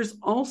 There's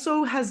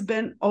also has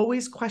been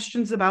always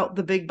questions about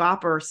the Big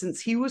Bopper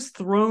since he was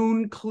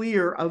thrown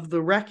clear of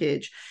the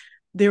wreckage.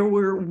 There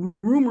were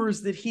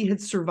rumors that he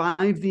had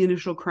survived the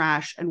initial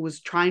crash and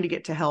was trying to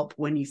get to help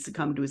when he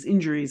succumbed to his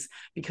injuries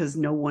because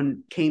no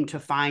one came to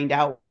find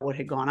out what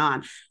had gone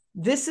on.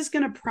 This is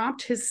going to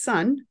prompt his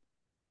son,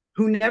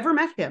 who never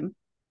met him,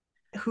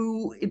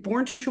 who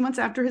born 2 months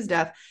after his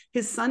death.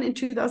 His son in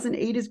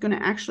 2008 is going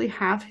to actually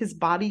have his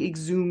body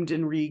exhumed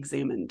and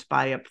re-examined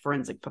by a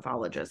forensic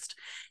pathologist.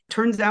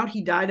 Turns out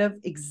he died of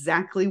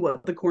exactly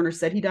what the coroner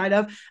said he died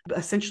of,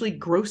 essentially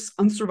gross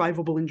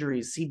unsurvivable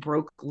injuries. He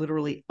broke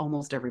literally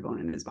almost every bone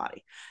in his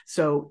body.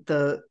 So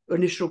the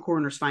initial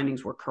coroner's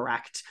findings were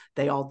correct.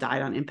 They all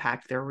died on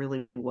impact. There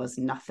really was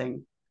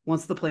nothing.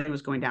 Once the plane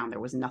was going down, there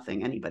was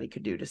nothing anybody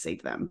could do to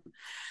save them.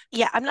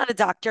 Yeah, I'm not a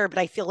doctor, but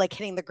I feel like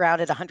hitting the ground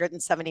at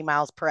 170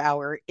 miles per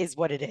hour is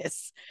what it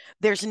is.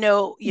 There's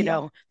no,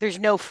 there's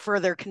no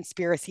further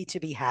conspiracy to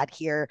be had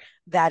here.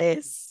 That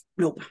is.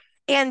 Nope.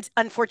 And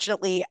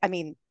unfortunately, I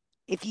mean,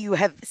 if you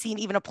have seen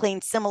even a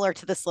plane similar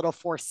to this little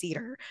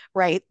four-seater,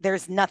 right,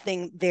 there's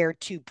nothing there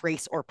to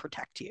brace or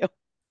protect you.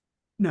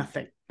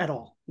 Nothing at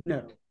all.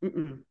 No.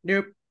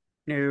 Nope.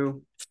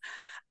 No.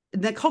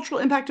 The cultural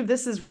impact of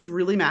this is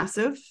really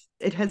massive.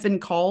 It has been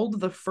called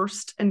the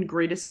first and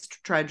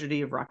greatest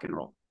tragedy of rock and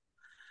roll,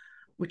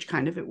 which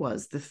kind of it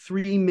was. The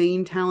three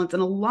main talents,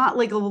 and a lot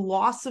like a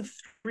loss of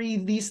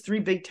these three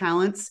big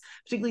talents,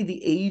 particularly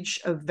the age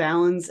of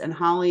Valens and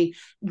Holly,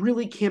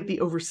 really can't be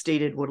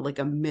overstated. What like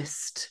a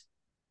missed,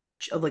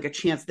 like a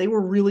chance. They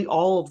were really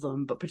all of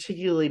them, but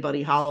particularly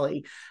Buddy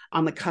Holly,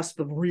 on the cusp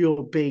of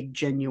real big,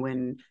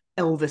 genuine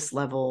Elvis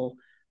level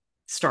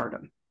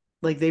stardom.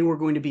 Like they were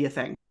going to be a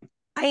thing.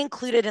 I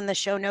included in the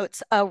show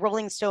notes a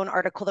Rolling Stone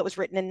article that was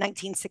written in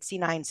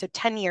 1969, so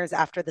 10 years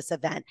after this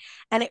event.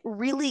 And it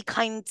really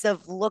kind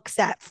of looks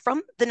at,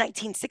 from the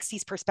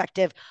 1960s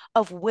perspective,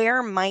 of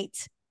where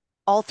might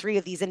all three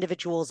of these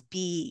individuals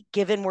be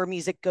given where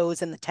music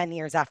goes in the 10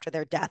 years after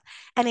their death.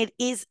 And it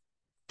is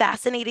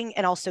fascinating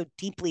and also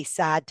deeply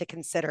sad to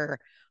consider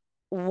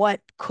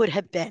what could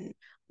have been,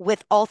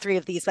 with all three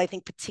of these, but I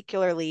think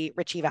particularly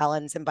Ritchie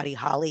Valens and Buddy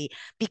Holly,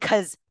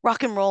 because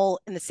rock and roll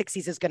in the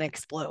 60s is going to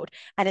explode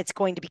and it's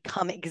going to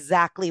become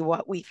exactly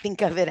what we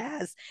think of it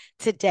as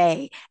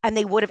today. And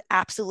they would have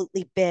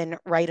absolutely been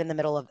right in the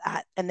middle of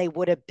that. And they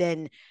would have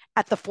been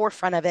at the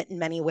forefront of it in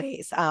many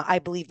ways. I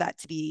believe that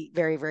to be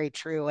very, very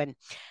true. And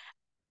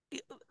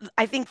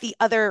I think the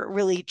other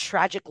really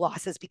tragic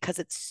loss is because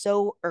it's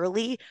so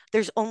early,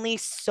 there's only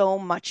so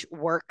much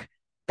work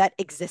that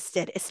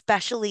existed,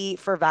 especially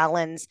for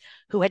Valens,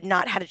 who had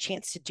not had a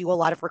chance to do a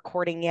lot of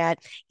recording yet.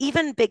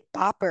 Even Big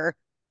Bopper,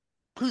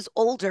 who's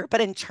older,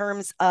 but in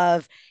terms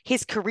of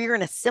his career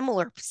in a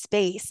similar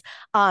space,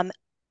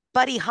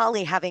 Buddy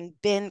Holly, having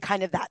been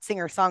kind of that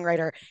singer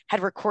songwriter,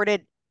 had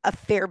recorded a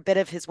fair bit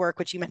of his work,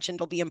 which you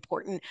mentioned will be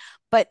important.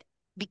 But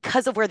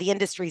because of where the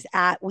industry's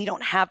at, we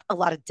don't have a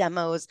lot of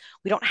demos.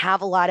 We don't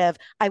have a lot of,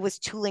 I was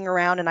tooling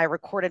around and I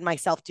recorded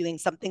myself doing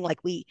something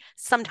like we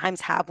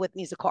sometimes have with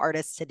musical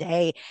artists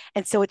today.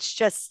 And so it's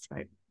just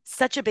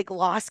such a big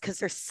loss because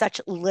there's such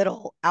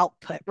little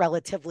output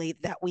relatively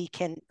that we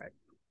can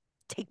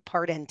take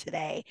part in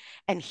today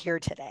and hear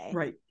today.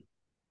 Right.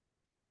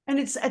 And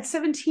it's at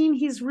 17,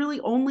 he's really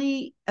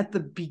only at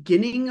the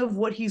beginning of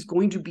what he's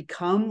going to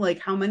become. Like,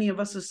 how many of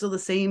us are still the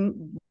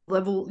same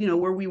level, you know,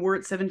 where we were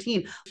at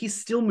 17? He's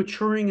still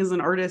maturing as an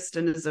artist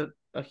and as a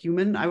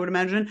human, I would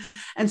imagine.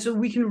 And so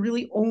we can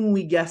really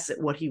only guess at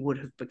what he would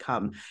have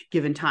become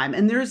given time.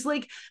 And there's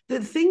like, the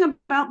thing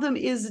about them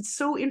is it's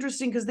so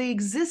interesting because they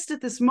exist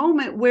at this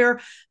moment where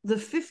the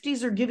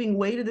 50s are giving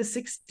way to the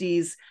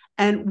 60s.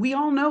 And we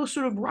all know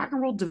sort of rock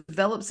and roll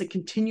develops and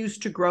continues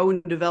to grow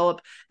and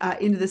develop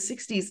into the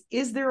 60s.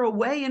 Is there a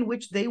way in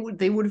which they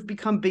would have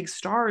become big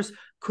stars?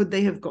 Could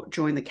they have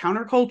joined the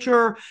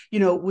counterculture?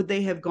 You know, would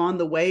they have gone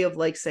the way of,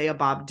 like, say, a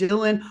Bob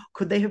Dylan?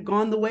 Could they have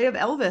gone the way of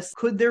Elvis?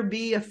 Could there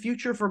be a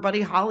future for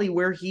Buddy Holly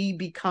where he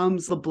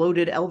becomes the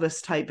bloated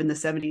Elvis type in the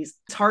 70s?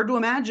 It's hard to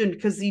imagine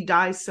because he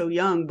dies so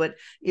young, but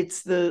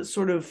it's the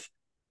sort of,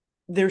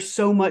 there's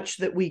so much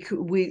that we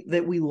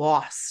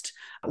lost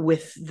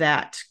with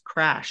that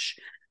crash.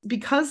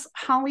 Because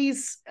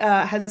Holly's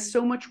has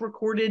so much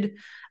recorded,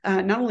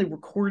 not only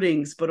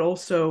recordings, but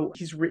also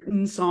he's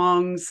written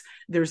songs.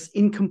 There's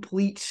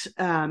incomplete,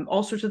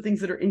 all sorts of things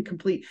that are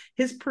incomplete.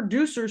 His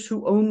producers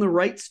who own the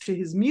rights to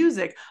his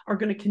music are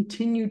going to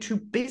continue to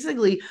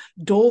basically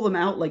dole them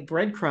out like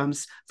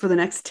breadcrumbs for the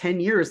next 10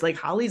 years. Like,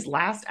 Holly's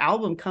last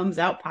album comes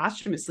out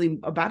posthumously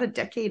about a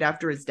decade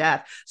after his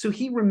death. So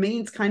he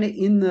remains kind of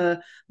in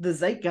the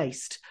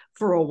zeitgeist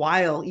for a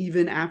while,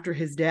 even after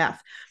his death.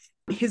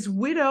 His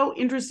widow,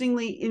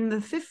 interestingly, in the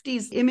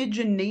 50s, image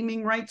and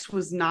naming rights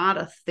was not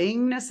a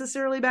thing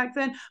necessarily back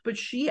then, but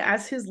she,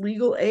 as his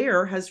legal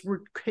heir, has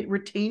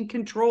retained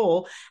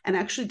control and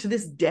actually to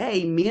this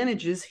day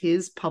manages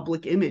his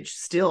public image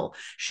still.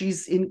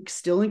 She's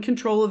still in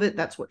control of it.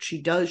 That's what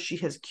she does. She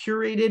has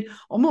curated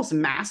almost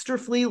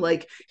masterfully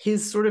like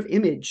his sort of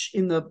image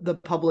in the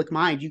public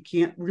mind. You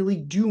can't really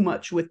do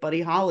much with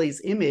Buddy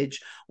Holly's image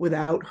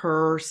without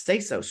her say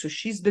so. So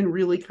she's been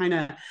really kind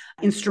of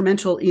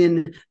instrumental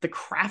in the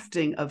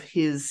crafting of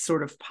his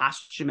sort of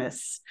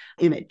posthumous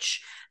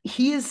image.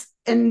 He is,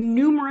 and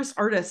numerous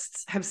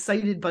artists have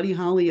cited Buddy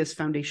Holly as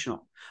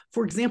foundational.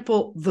 For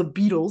example, the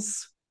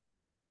Beatles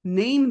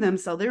name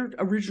themselves,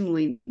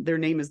 their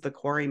name is the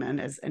Quarrymen,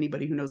 as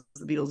anybody who knows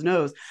the Beatles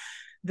knows.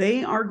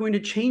 They are going to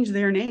change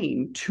their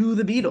name to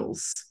the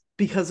Beatles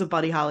because of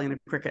Buddy Holly and the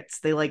Crickets.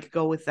 They like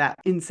go with that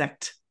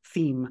insect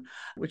theme,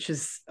 which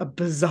is a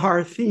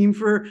bizarre theme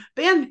for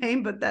band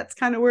name, but that's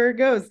kind of where it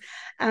goes.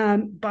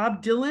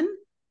 Bob Dylan,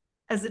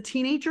 as a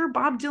teenager,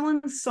 Bob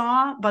Dylan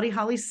saw Buddy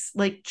Holly's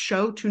like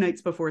show 2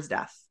 nights before his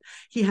death.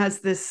 He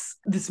has this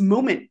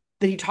moment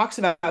that he talks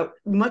about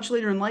much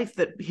later in life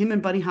that him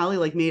and Buddy Holly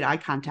like made eye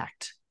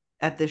contact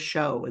at this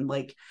show, and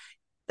like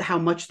how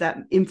much that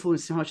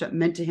influenced, how much that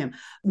meant to him.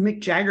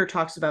 Mick Jagger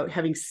talks about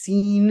having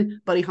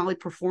seen Buddy Holly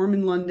perform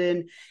in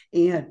London,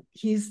 and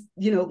he's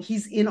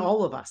in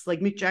all of us. Like,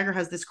 Mick Jagger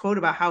has this quote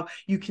about how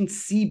you can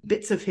see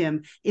bits of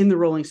him in the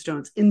Rolling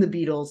Stones, in the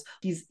Beatles.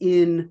 He's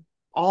in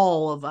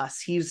all of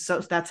us.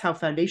 That's how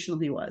foundational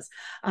he was.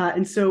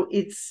 And so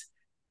it's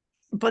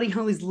Buddy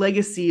Holly's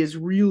legacy is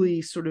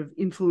really sort of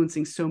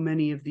influencing so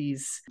many of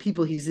these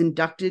people. He's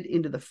inducted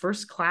into the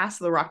first class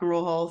of the Rock and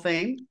Roll Hall of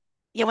Fame.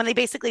 Yeah, when they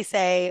basically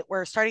say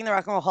we're starting the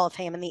Rock and Roll Hall of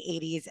Fame in the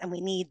 80s and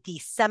we need the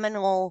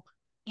seminal,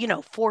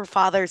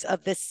 forefathers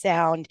of this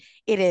sound,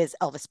 it is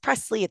Elvis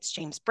Presley, it's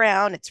James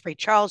Brown, it's Ray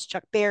Charles,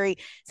 Chuck Berry,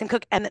 Sam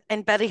Cooke,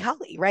 and Buddy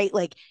Holly, right?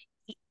 Like,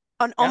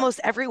 almost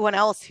everyone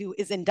else who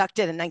is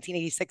inducted in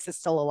 1986 is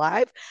still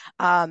alive.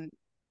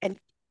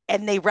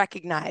 And they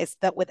recognize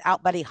that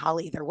without Buddy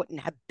Holly, there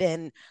wouldn't have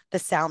been the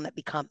sound that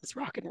becomes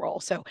rock and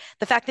roll. So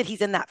the fact that he's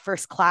in that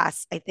first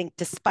class, I think,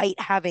 despite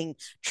having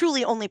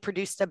truly only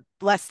produced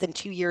less than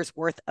 2 years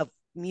worth of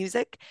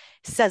music,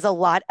 says a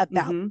lot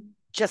about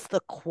just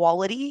the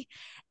quality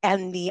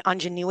and the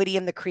ingenuity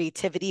and the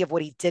creativity of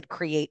what he did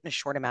create in a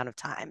short amount of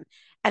time.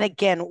 And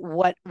again,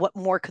 what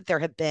more could there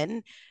have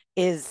been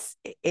is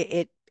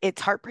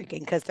it's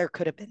heartbreaking because there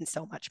could have been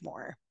so much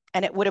more.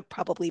 And it would have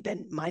probably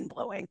been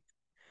mind-blowing.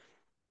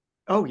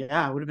 Oh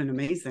yeah, it would have been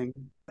amazing.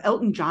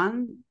 Elton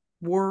John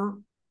wore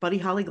Buddy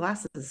Holly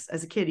glasses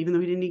as a kid, even though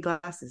he didn't need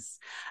glasses.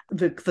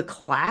 The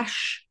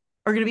Clash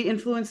are going to be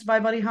influenced by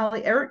Buddy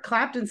Holly. Eric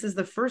Clapton says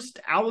the first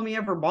album he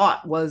ever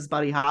bought was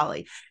Buddy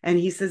Holly. And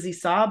he says he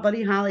saw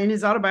Buddy Holly in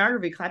his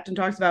autobiography. Clapton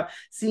talks about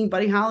seeing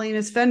Buddy Holly in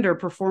his Fender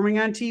performing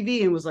on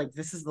TV and was like,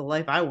 this is the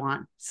life I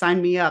want. Sign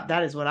me up.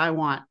 That is what I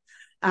want.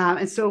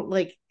 And so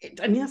like,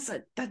 I mean,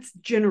 that's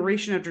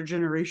generation after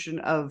generation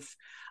of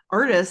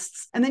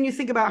artists. And then you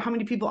think about how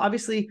many people,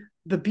 obviously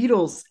the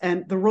Beatles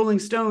and the Rolling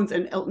Stones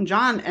and Elton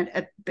John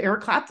and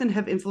Eric Clapton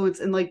have influence,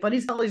 and like Buddy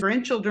Holly's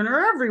grandchildren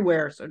are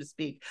everywhere, so to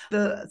speak.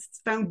 The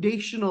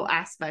foundational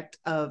aspect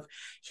of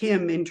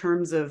him in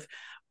terms of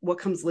what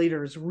comes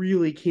later is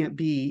really can't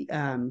be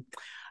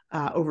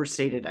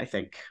overstated, I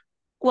think.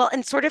 Well,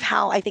 and sort of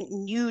how I think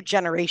new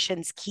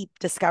generations keep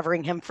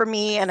discovering him for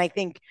me. And I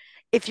think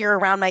if you're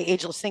around my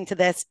age listening to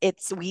this,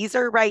 it's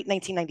Weezer, right?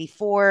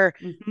 1994,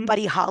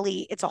 Buddy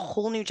Holly. It's a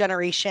whole new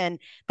generation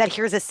that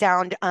hears a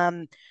sound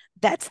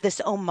that's this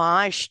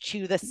homage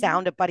to the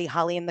sound of Buddy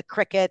Holly and the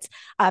Crickets.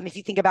 If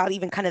you think about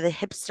even kind of the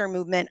hipster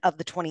movement of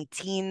the 20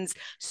 teens,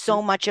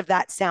 so much of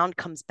that sound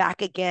comes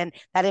back again,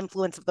 that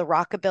influence of the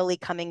rockabilly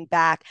coming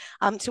back.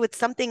 So it's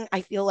something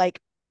I feel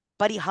like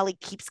Buddy Holly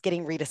keeps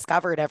getting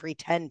rediscovered every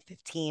 10,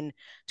 15,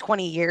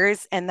 20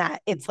 years. And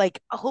that it's like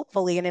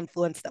hopefully an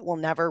influence that will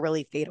never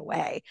really fade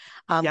away.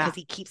 Because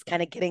he keeps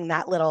kind of getting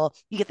that little,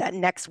 you get that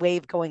next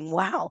wave going,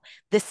 wow,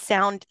 this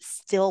sound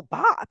still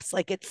bops.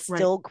 Like it's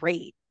still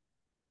great.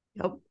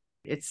 Yep.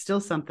 It's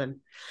still something.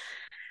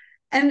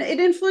 And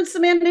it influenced a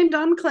man named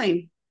Don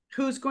McLean,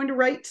 who's going to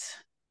write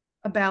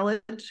a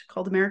ballad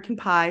called American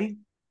Pie.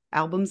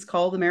 Album's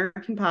called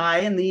American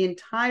Pie. And the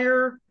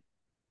entire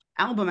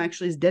album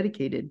actually is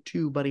dedicated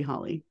to Buddy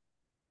Holly.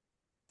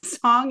 The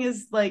song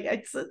is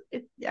like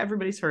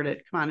everybody's heard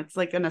it. Come on, it's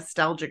like a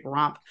nostalgic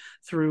romp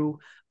through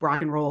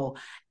rock and roll,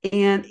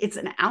 and it's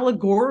an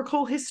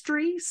allegorical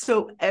history.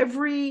 So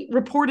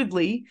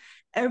reportedly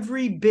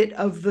every bit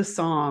of the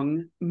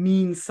song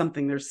means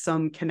something. There's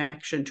some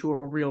connection to a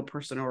real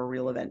person or a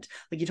real event.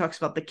 Like he talks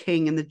about the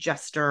king and the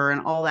jester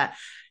and all that.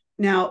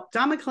 Now,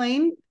 Don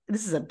McLean,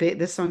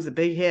 this song's a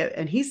big hit,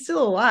 and he's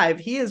still alive.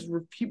 He has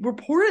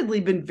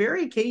reportedly been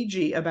very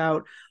cagey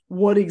about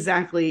what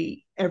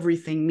exactly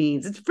everything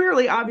means. It's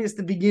fairly obvious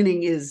the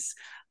beginning is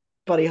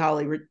Buddy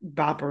Holly,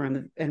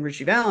 Bopper, and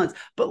Richie Valens,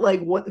 but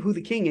like who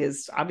the king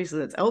is, obviously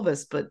that's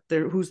Elvis, but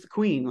who's the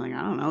queen? Like,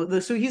 I don't know.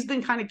 So he's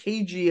been kind of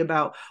cagey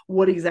about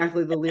what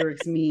exactly the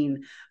lyrics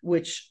mean,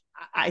 which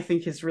I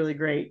think is really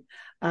great.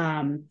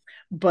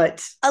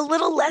 But a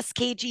little less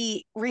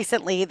cagey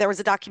recently, there was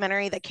a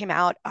documentary that came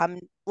out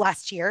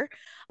last year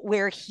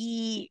where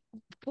he,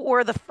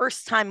 for the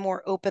first time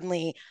more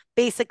openly,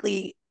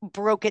 basically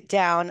broke it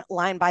down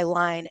line by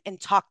line and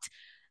talked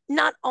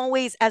not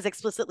always as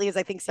explicitly as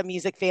I think some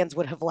music fans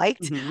would have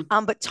liked,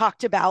 but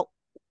talked about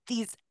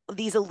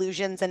these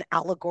allusions and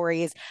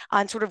allegories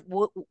and sort of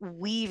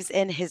weaves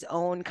in his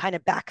own kind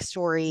of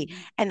backstory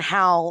and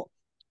how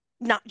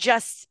not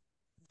just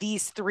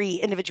these three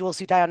individuals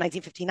who died on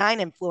 1959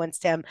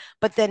 influenced him,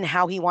 but then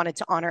how he wanted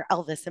to honor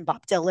Elvis and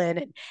Bob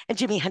Dylan and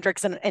Jimi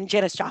Hendrix and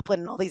Janis Joplin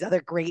and all these other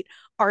great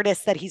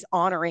artists that he's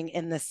honoring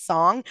in this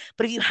song.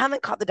 But if you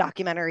haven't caught the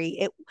documentary,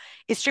 it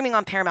is streaming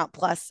on Paramount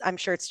Plus. I'm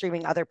sure it's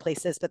streaming other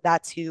places, but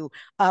that's who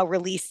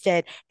released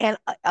it. And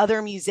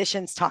other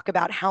musicians talk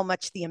about how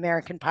much the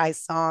American Pie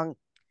song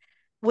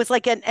was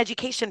like an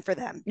education for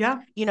them.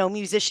 Yeah. You know,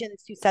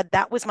 musicians who said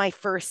that was my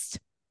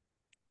first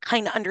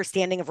kind of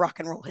understanding of rock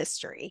and roll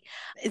history.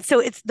 And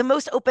so it's the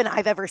most open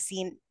I've ever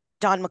seen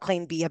Don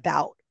McLean be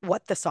about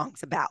what the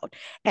song's about.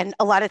 And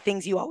a lot of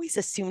things you always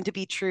assume to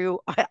be true,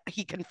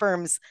 he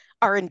confirms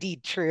are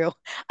indeed true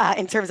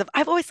in terms of,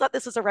 I've always thought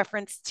this was a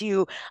reference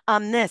to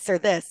this or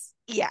this.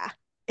 Yeah,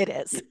 it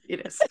is.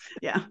 It is.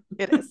 Yeah,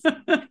 it is.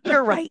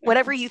 You're right.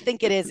 Whatever you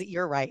think it is,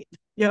 you're right.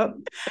 Yep.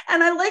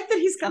 And I like that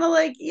he's kind of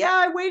like, yeah,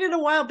 I waited a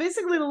while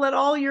basically to let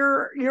all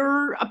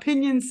your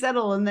opinions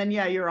settle. And then,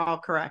 yeah, you're all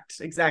correct.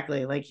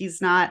 Exactly. Like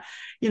he's not,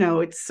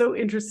 it's so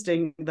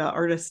interesting, the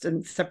artist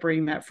and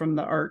separating that from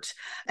the art.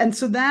 And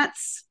so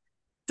that's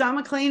Don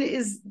McLean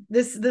is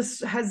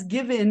this has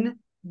given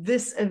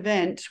this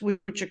event,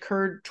 which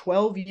occurred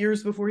 12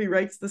 years before he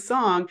writes the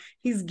song,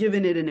 he's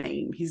given it a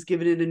name. He's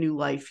given it a new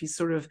life.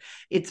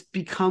 It's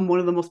become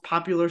one of the most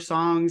popular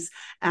songs,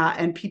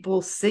 and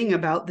people sing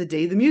about the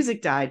day the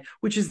music died,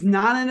 which is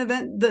not an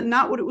event,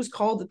 not what it was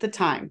called at the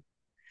time,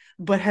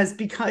 but has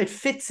become, it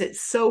fits it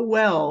so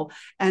well.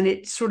 And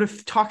it sort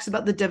of talks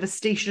about the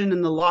devastation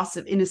and the loss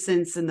of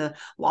innocence and the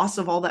loss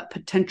of all that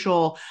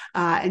potential,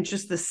 and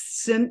just the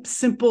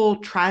simple,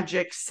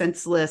 tragic,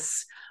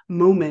 senseless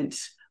moment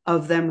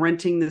of them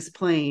renting this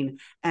plane.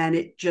 And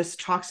it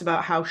just talks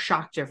about how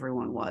shocked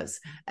everyone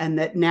was. And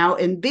that now,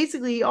 and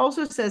basically he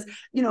also says,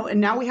 and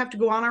now we have to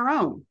go on our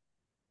own.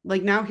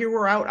 Like now here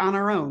we're out on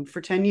our own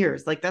for 10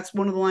 years. Like that's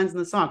one of the lines in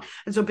the song.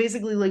 And so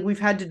basically like we've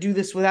had to do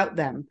this without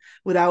them,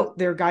 without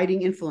their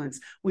guiding influence.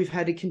 We've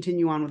had to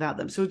continue on without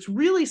them. So it's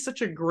really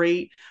such a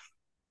great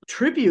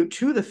tribute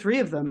to the three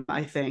of them,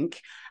 I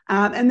think.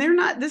 And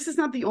this is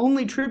not the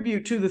only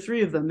tribute to the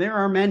three of them. There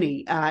are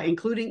many,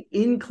 including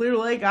in Clear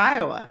Lake,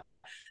 Iowa.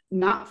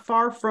 Not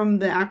far from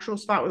the actual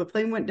spot where the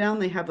plane went down,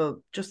 they have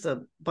just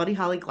a Buddy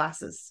Holly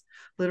glasses,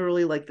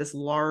 literally like this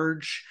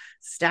large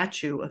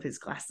statue of his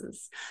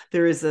glasses.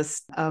 There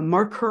is a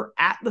marker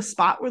at the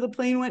spot where the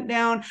plane went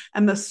down,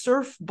 and the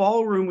Surf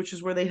Ballroom, which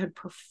is where they had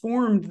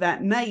performed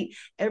that night,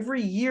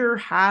 every year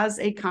has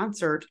a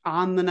concert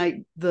on the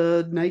night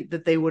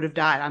that they would have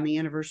died, on the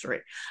anniversary.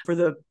 For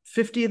the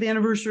 50th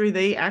anniversary,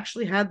 they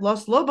actually had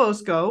Los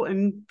Lobos go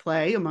and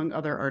play, among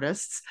other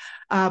artists.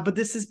 But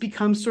this has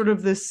become sort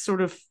of this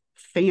sort of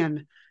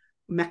fan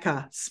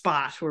mecca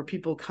spot where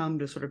people come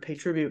to sort of pay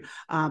tribute.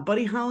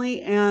 Buddy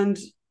Holly and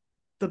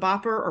the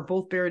Bopper are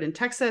both buried in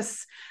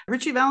Texas.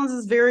 Ritchie Valens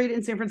is buried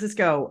in San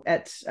Francisco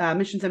at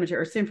Mission Cemetery,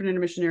 or San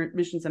Fernando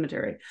Mission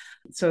Cemetery,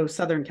 so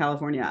Southern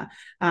California.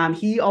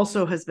 He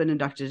also has been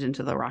inducted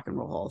into the Rock and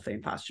Roll Hall of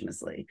Fame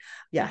posthumously.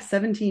 Yeah,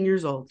 17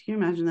 years old. Can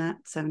you imagine that?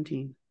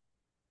 17.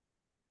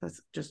 That's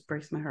just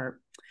breaks my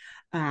heart.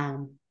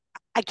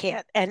 I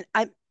can't. And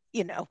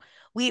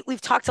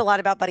we've talked a lot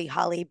about Buddy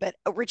Holly, but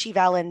Ritchie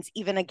Valens,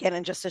 even again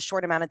in just a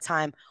short amount of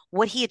time,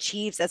 what he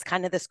achieves as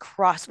kind of this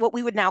what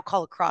we would now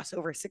call a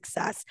crossover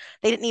success.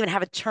 They didn't even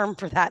have a term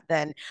for that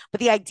then, but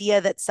the idea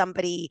that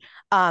somebody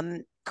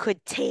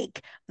could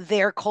take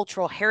their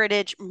cultural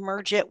heritage,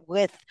 merge it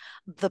with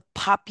the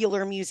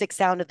popular music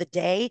sound of the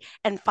day,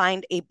 and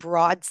find a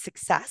broad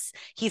success.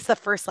 He's the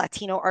first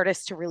Latino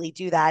artist to really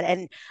do that.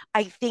 And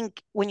I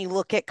think when you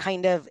look at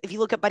if you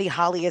look at Buddy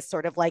Holly as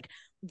sort of like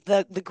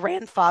the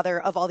grandfather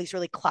of all these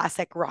really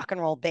classic rock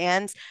and roll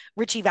bands,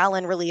 Ritchie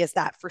Valens really is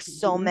that for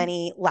so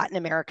many Latin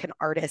American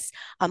artists.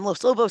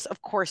 Los Lobos,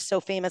 of course,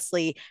 so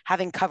famously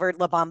having covered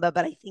La Bamba,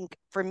 but I think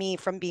for me,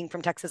 from being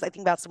from Texas, I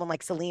think about someone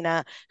like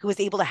Selena, who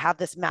was able to have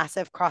this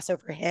massive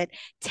crossover hit,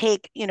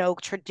 take,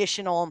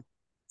 traditional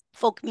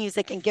folk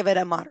music and give it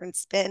a modern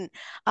spin.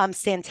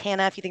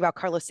 Santana, if you think about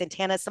Carlos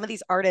Santana, some of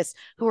these artists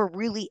who are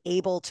really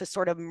able to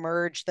sort of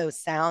merge those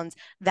sounds,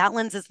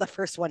 Valens is the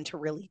first one to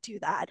really do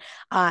that.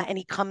 And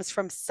he comes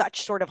from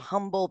such sort of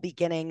humble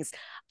beginnings,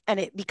 and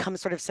it becomes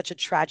sort of such a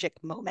tragic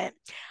moment.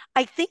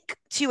 I think,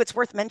 too, it's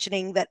worth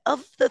mentioning that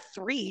of the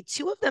three,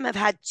 two of them have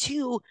had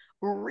two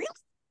really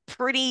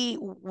pretty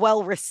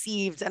well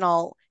received, and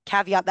I'll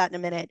caveat that in a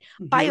minute,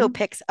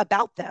 biopics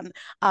about them.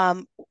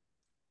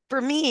 For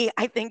me,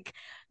 I think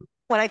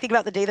when I think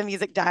about the day the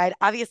music died,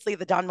 obviously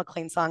the Don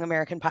McLean song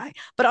American Pie,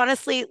 but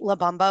honestly, La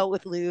Bamba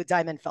with Lou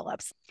Diamond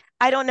Phillips.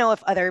 I don't know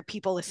if other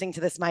people listening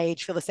to this my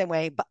age feel the same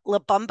way, but La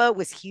Bamba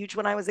was huge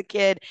when I was a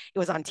kid. It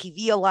was on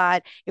TV a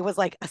lot. It was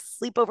like a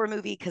sleepover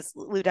movie because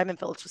Lou Diamond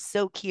Phillips was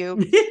so cute.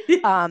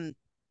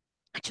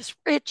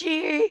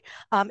 Richie,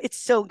 it's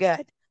so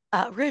good.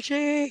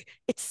 Richie,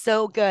 it's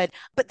so good.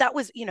 But that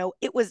was,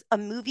 it was a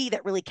movie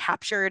that really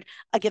captured,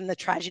 again, the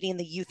tragedy and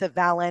the youth of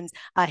Valens,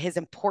 his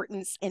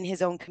importance in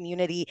his own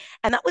community.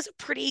 And that was a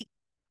pretty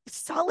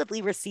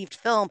solidly received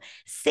film.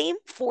 Same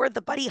for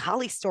the Buddy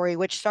Holly story,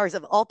 which stars,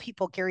 of all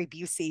people, Gary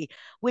Busey,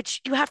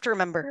 which you have to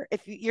remember,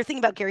 if you're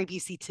thinking about Gary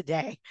Busey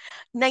today,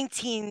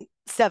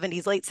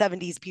 1970s, late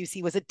 70s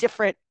Busey was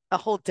a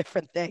whole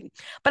different thing.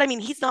 But I mean,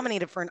 he's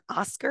nominated for an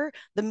Oscar.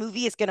 The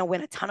movie is going to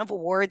win a ton of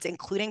awards,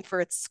 including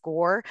for its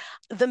score.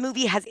 The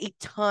movie has a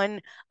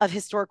ton of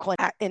historical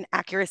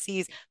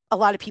inaccuracies. A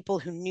lot of people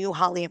who knew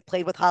Holly and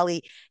played with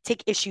Holly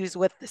take issues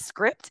with the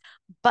script,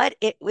 but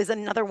it was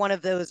another one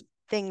of those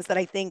things that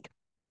I think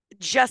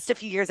just a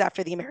few years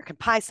after the American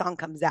Pie song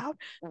comes out,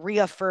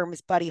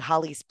 reaffirms Buddy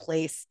Holly's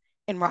place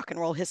in rock and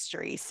roll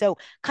history. So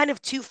kind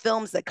of two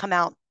films that come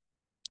out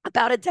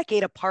about a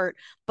decade apart,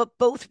 but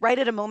both right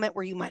at a moment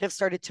where you might have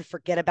started to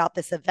forget about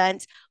this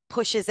event,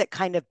 pushes it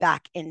kind of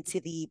back into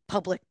the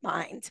public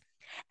mind.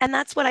 And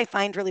that's what I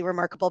find really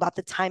remarkable about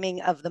the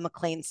timing of the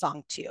McLean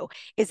song too,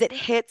 is it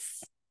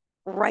hits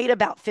right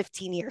about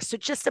 15 years. So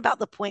just about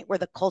the point where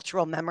the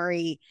cultural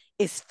memory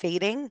is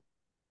fading,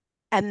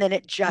 and then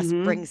it just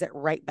brings it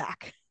right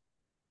back.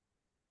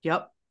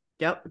 Yep.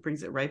 It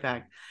brings it right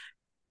back.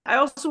 I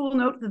also will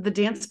note that the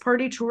Dance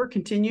Party tour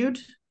continued,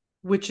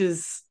 which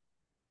is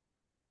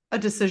a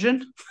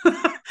decision.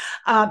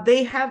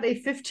 They have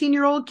a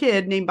 15-year-old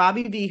kid named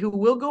Bobby V who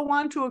will go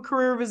on to a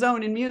career of his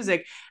own in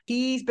music.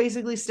 He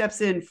basically steps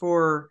in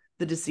for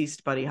the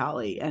deceased Buddy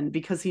Holly, and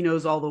because he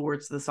knows all the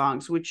words to the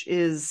songs, which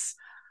is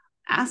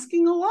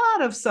asking a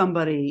lot of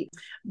somebody.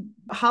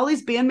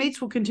 Holly's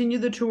bandmates will continue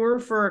the tour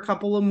for a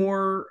couple of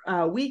more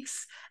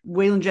weeks.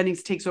 Waylon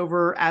Jennings takes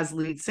over as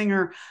lead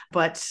singer,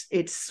 but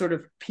it sort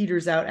of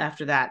peters out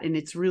after that. And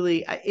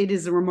it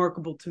is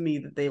remarkable to me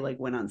that they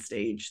went on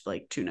stage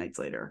 2 nights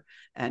later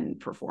and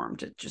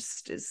performed. It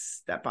just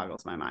is, that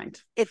boggles my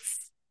mind.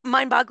 It's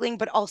mind-boggling,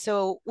 but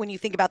also when you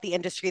think about the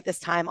industry at this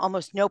time,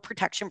 almost no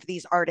protection for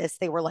these artists.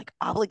 They were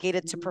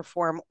obligated to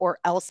perform or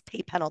else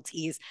pay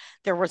penalties.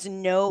 There was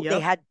no,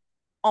 they had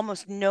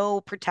almost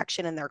no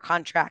protection in their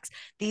contracts.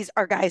 These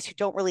are guys who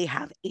don't really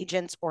have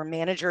agents or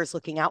managers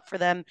looking out for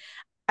them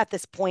at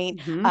this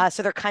point.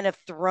 So they're kind of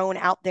thrown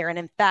out there. And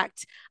in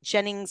fact,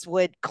 Jennings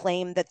would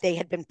claim that they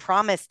had been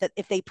promised that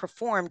if they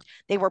performed,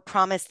 they were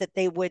promised that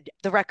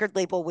the record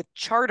label would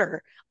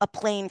charter a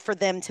plane for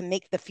them to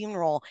make the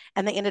funeral.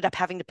 And they ended up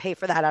having to pay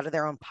for that out of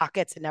their own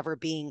pockets and never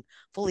being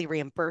fully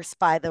reimbursed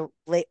by the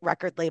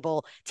record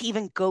label to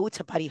even go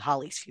to Buddy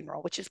Holly's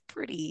funeral, which is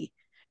pretty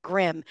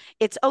grim.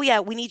 It's, oh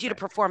yeah, we need you to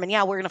perform. And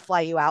yeah, we're going to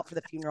fly you out for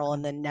the funeral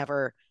and then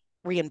never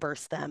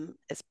reimburse them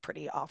is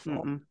pretty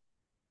awful.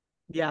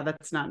 Yeah,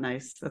 that's not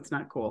nice. That's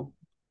not cool.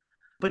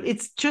 But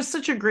it's just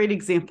such a great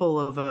example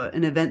of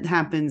an event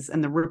happens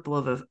and the ripple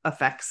of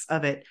effects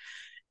of it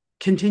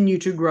continue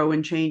to grow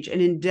and change.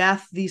 And in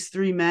death, these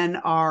three men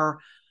are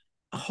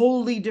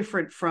wholly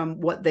different from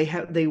what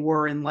they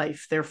were in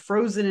life. They're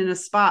frozen in a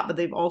spot, but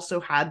they've also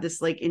had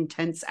this like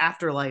intense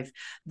afterlife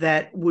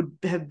that would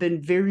have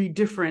been very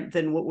different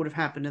than what would have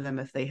happened to them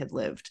if they had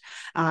lived.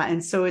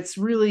 And so it's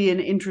really an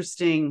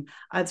interesting,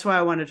 that's why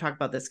I want to talk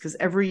about this, because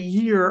every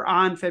year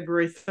on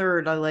February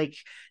 3rd, I like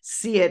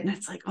see it and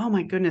it's like, oh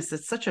my goodness,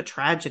 it's such a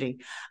tragedy.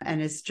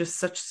 And it's just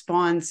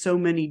spawned so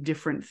many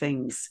different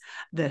things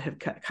that have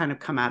kind of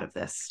come out of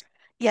this.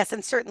 Yes.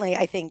 And certainly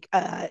I think,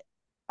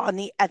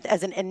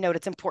 as an end note,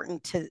 it's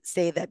important to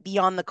say that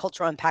beyond the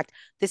cultural impact,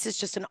 this is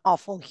just an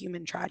awful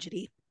human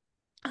tragedy.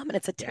 And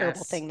it's a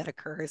terrible thing that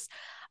occurs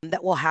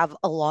that will have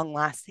a long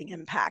lasting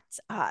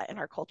impact in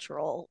our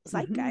cultural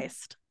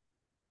zeitgeist.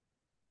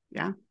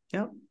 Yeah.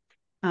 Yep.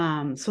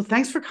 So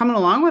thanks for coming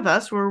along with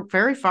us. We're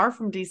very far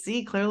from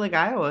DC. Clear Lake,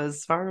 Iowa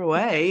is far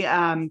away.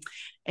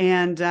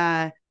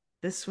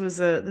 This was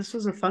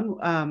a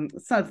fun,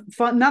 it's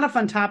not a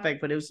fun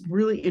topic, but it was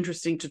really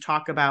interesting to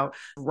talk about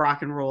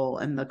rock and roll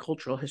and the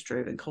cultural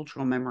history of it and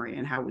cultural memory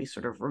and how we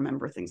sort of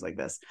remember things like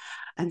this.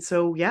 And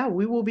so, yeah,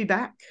 we will be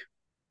back.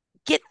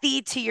 Get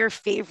thee to your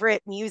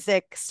favorite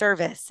music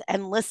service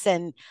and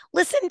listen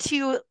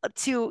to,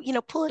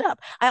 pull it up.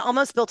 I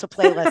almost built a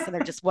playlist and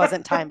there just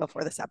wasn't time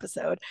before this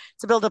episode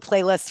to build a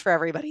playlist for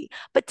everybody,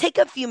 but take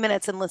a few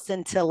minutes and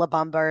listen to La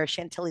Bamba or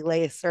Chantilly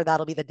Lace or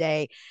That'll Be the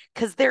Day,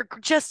 because they're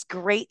just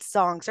great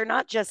songs. They're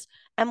not just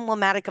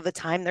emblematic of the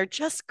time. They're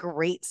just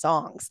great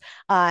songs.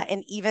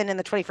 And even in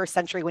the 21st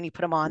century, when you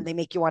put them on, they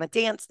make you want to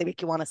dance. They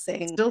make you want to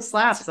sing. Still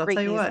slaps. I'll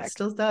tell you what,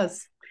 still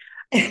does.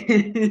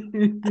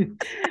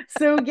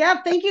 So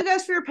yeah, thank you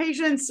guys for your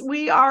patience.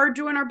 We are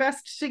doing our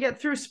best to get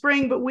through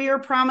spring, but we are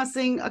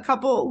promising a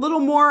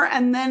little more,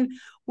 and then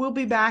we'll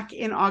be back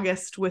in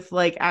August with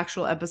like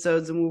actual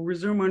episodes, and we'll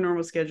resume our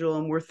normal schedule.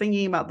 And we're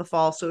thinking about the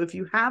fall. So if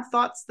you have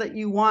thoughts that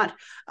you want,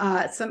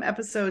 some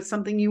episodes,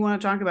 something you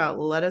want to talk about,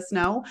 let us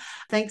know.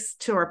 Thanks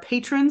to our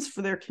patrons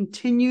for their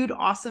continued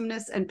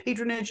awesomeness and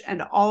patronage,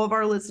 and all of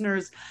our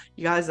listeners.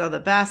 You guys are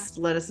the best.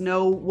 Let us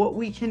know what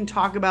we can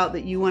talk about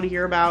that you want to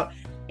hear about,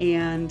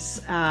 and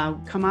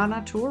come on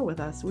a tour with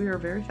us. We are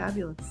very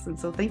fabulous. And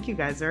so thank you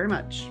guys very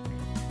much.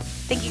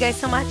 Thank you guys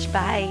so much.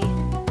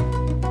 Bye.